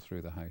people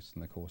through the house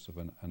in the course of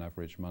an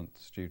average month: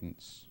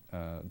 students,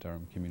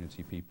 Durham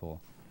community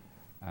people,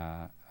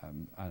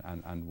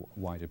 and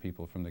wider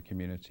people from the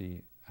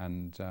community.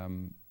 And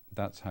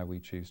that's how we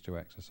choose to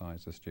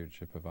exercise the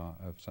stewardship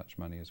of such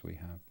money as we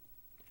have.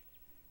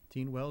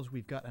 Dean Wells,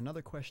 we've got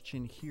another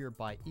question here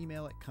by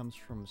email. It comes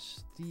from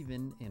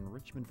Stephen in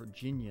Richmond,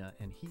 Virginia,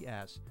 and he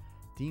asks,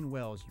 Dean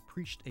Wells, you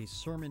preached a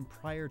sermon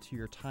prior to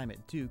your time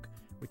at Duke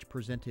which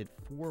presented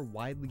 4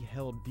 widely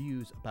held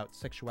views about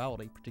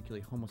sexuality,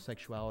 particularly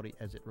homosexuality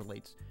as it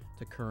relates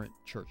to current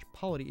church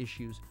polity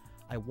issues.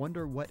 I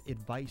wonder what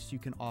advice you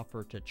can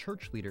offer to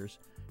church leaders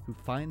who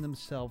find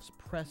themselves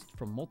pressed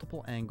from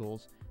multiple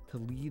angles to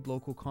lead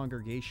local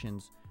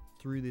congregations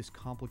through this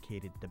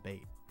complicated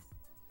debate.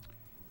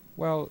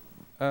 Well,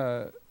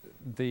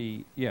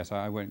 yes,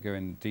 I won't go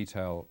in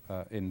detail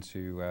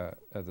into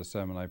the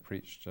sermon I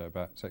preached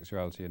about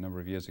sexuality a number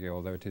of years ago,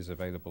 although it is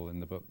available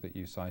in the book that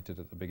you cited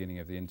at the beginning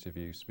of the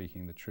interview,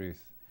 Speaking the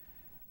Truth,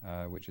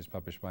 which is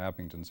published by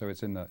Abingdon. So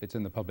it's in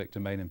the public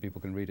domain, and people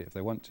can read it if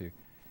they want to.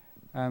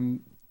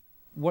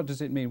 What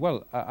does it mean?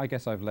 Well, I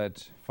guess I've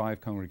led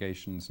 5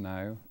 congregations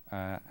now,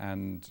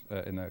 and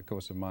in the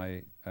course of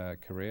my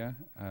career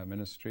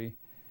ministry,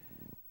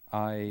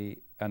 I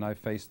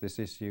faced this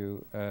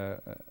issue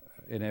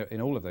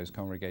in all of those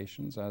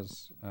congregations,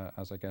 as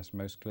I guess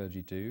most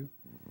clergy do,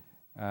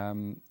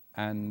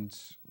 and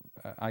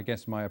I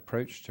guess my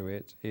approach to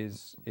it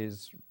is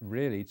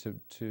really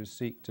to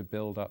seek to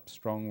build up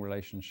strong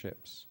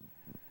relationships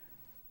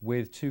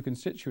with 2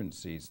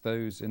 constituencies: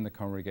 those in the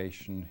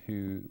congregation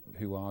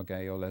who are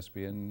gay or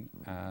lesbian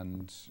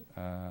and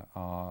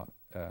are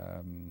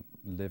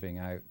living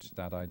out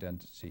that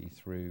identity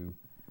through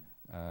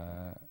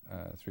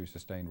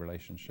sustained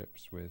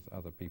relationships with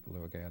other people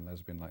who are gay and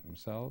lesbian like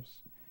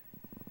themselves,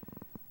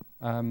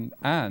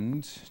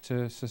 and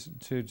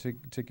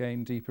to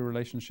gain deeper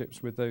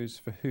relationships with those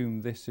for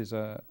whom this is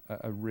a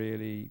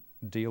really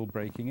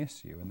deal-breaking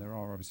issue. And there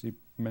are obviously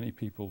many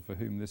people for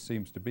whom this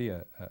seems to be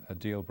a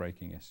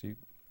deal-breaking issue,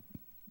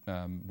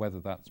 whether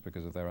that's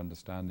because of their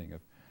understanding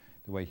of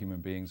the way human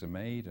beings are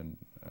made and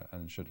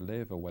should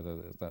live, or whether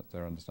that's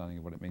their understanding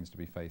of what it means to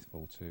be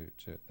faithful to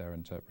their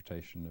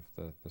interpretation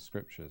of the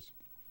scriptures.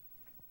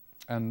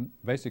 And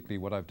basically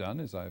what I've done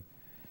is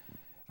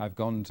I've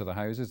gone to the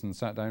houses and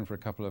sat down for a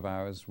couple of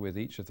hours with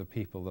each of the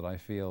people that I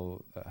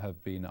feel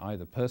have been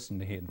either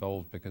personally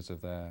involved because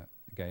of their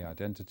gay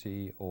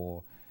identity,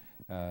 or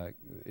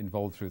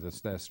involved through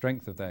their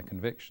strength of their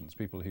convictions,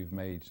 people who've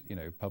made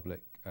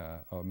public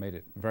or made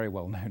it very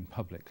well known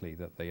publicly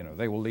that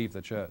they will leave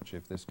the church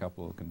if this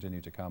couple will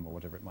continue to come, or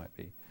whatever it might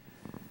be,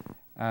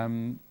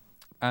 and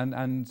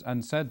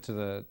said to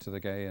the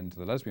gay and to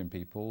the lesbian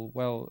people,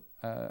 well,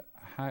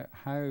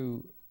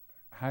 how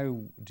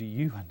how do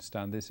you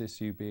understand this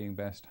issue being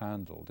best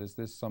handled? Is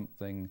this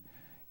something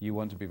you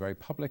want to be very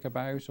public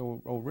about,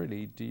 or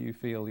really do you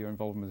feel your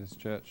involvement with this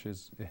church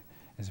is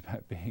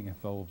about being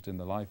involved in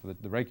the life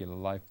of the regular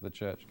life of the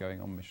church,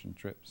 going on mission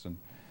trips and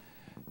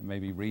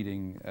maybe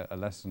reading a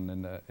lesson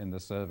in the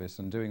service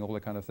and doing all the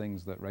kind of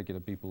things that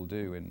regular people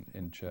do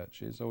in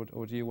churches, or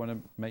do you want to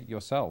make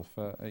yourself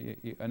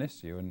an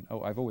issue? And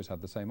I've always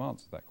had the same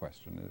answer to that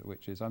question,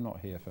 which is I'm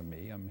not here for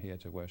me. I'm here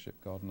to worship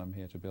God, and I'm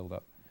here to build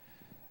up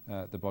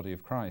the body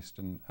of Christ.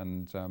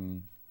 And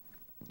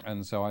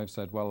so I've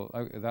said, well,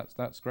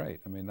 that's great.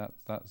 I mean,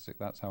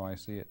 that's how I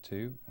see it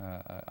too.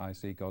 I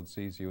see God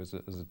sees you as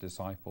a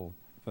disciple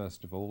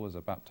first of all, as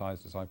a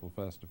baptized disciple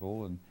first of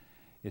all, and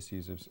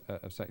issues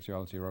of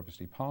sexuality are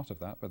obviously part of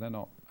that, but they're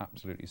not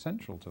absolutely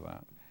central to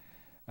that.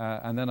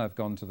 And then I've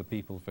gone to the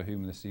people for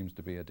whom this seems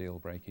to be a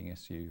deal-breaking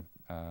issue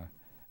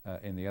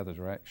in the other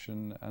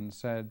direction, and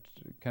said,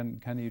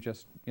 can you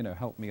just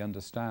help me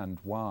understand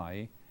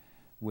why,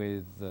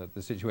 with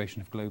the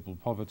situation of global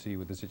poverty,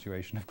 with the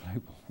situation of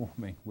global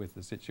warming, with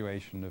the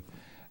situation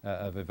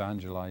of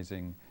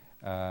evangelizing,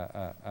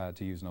 to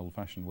use an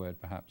old-fashioned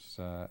word perhaps,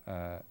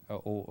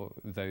 or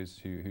those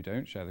who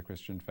don't share the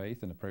Christian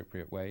faith in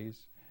appropriate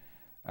ways,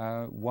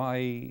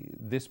 why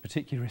this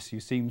particular issue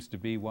seems to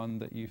be one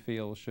that you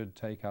feel should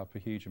take up a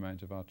huge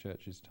amount of our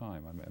church's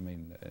time, I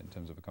mean in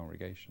terms of a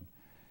congregation.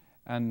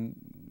 And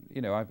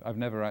I've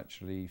never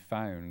actually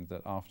found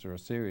that after a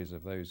series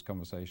of those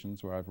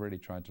conversations where I've really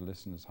tried to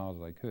listen as hard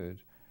as I could,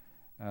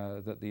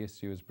 that the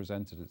issue has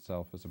presented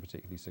itself as a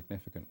particularly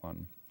significant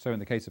one. So in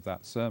the case of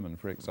that sermon,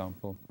 for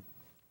example,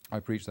 I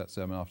preached that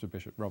sermon after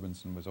Bishop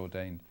Robinson was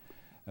ordained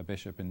a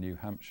bishop in New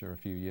Hampshire a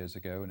few years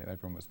ago, and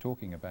everyone was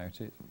talking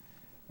about it.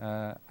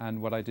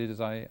 And what I did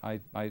is I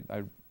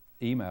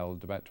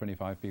emailed about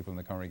 25 people in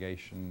the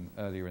congregation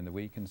earlier in the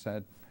week and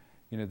said,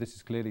 this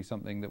is clearly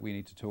something that we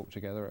need to talk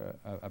together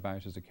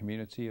about as a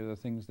community. Are there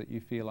things that you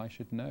feel I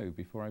should know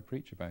before I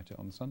preach about it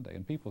on Sunday?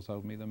 And people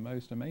told me the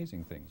most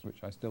amazing things, which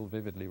I still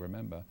vividly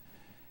remember.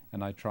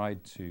 And I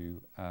tried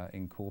to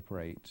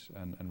incorporate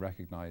and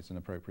recognize in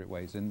appropriate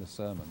ways in the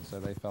sermon,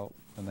 so they felt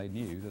and they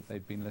knew that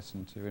they'd been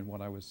listened to in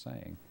what I was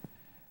saying.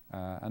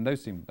 And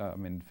those seem,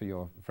 for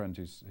your friend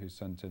who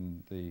sent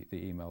in the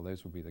email,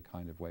 those would be the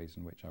kind of ways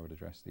in which I would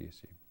address the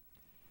issue.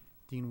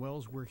 Dean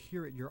Wells, we're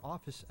here at your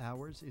office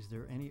hours. Is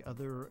there any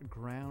other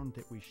ground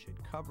that we should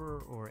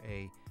cover, or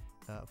a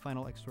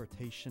final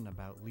exhortation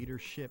about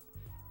leadership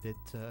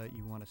that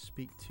you want to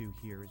speak to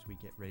here as we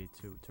get ready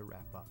to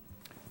wrap up?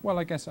 Well,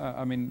 I guess,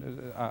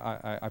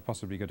 I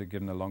possibly could have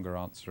given a longer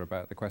answer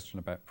about the question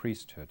about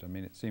priesthood. I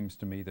mean, it seems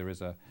to me there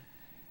is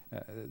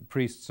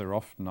priests are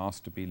often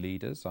asked to be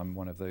leaders. I'm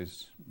one of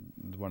those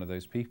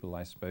people,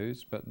 I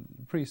suppose. But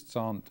priests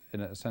aren't, in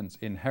a sense,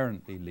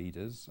 inherently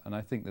leaders. And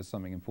I think there's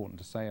something important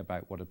to say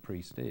about what a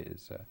priest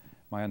is.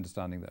 My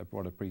understanding that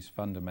what a priest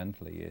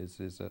fundamentally is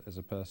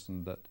a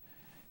person that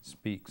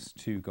speaks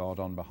to God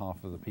on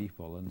behalf of the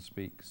people and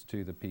speaks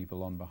to the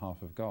people on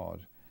behalf of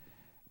God.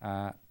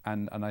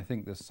 And I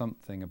think there's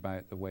something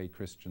about the way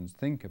Christians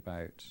think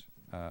about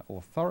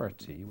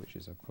authority, which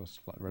is of course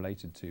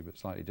related to but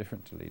slightly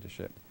different to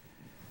leadership,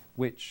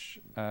 which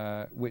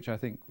I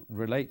think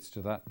relates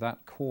to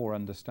that core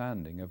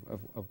understanding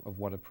of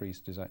what a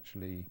priest is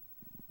actually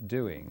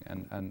doing.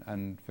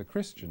 And for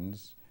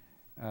Christians,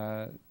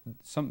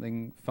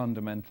 something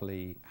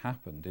fundamentally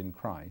happened in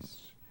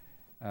Christ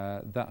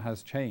that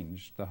has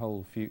changed the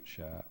whole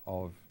future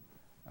of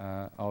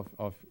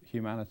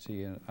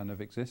humanity and of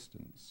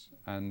existence.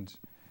 And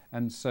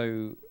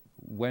so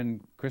when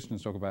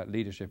Christians talk about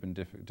leadership in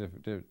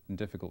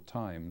difficult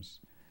times,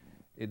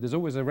 there's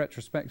always a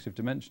retrospective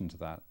dimension to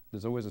that.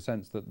 There's always a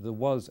sense that there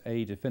was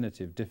a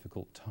definitive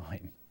difficult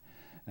time,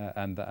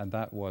 and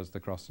that was the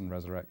cross and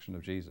resurrection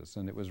of Jesus,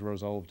 and it was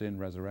resolved in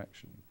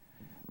resurrection.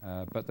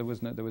 But there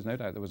was no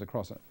doubt there was a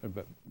cross,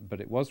 but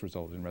it was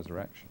resolved in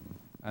resurrection.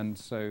 And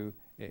so,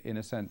 in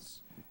a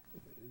sense,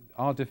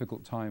 our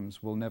difficult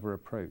times will never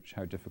approach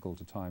how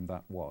difficult a time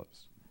that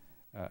was.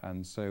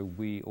 And so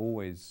we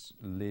always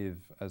live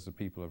as a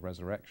people of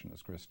resurrection,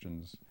 as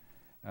Christians,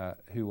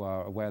 who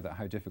are aware that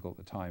how difficult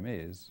the time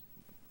is,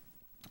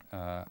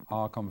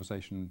 our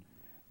conversation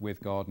with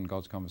God and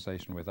God's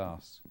conversation with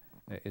us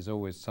is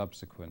always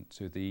subsequent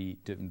to the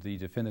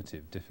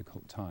definitive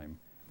difficult time,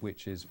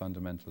 which is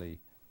fundamentally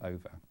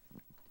over.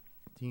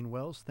 Dean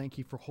Wells, thank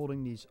you for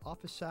holding these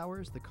office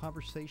hours. The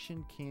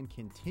conversation can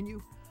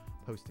continue.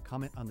 Post a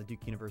comment on the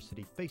Duke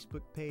University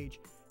Facebook page,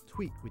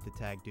 tweet with the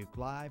tag Duke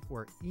Live,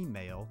 or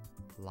email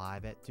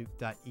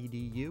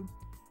live@duke.edu.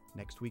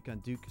 Next week on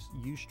Duke's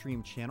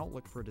Ustream channel,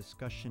 look for a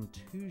discussion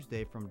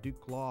Tuesday from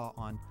Duke Law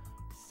on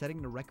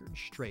setting the record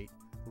straight,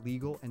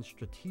 legal and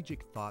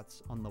strategic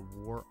thoughts on the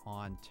war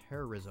on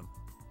terrorism.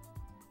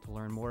 To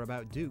learn more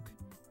about Duke,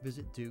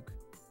 visit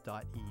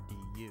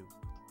duke.edu.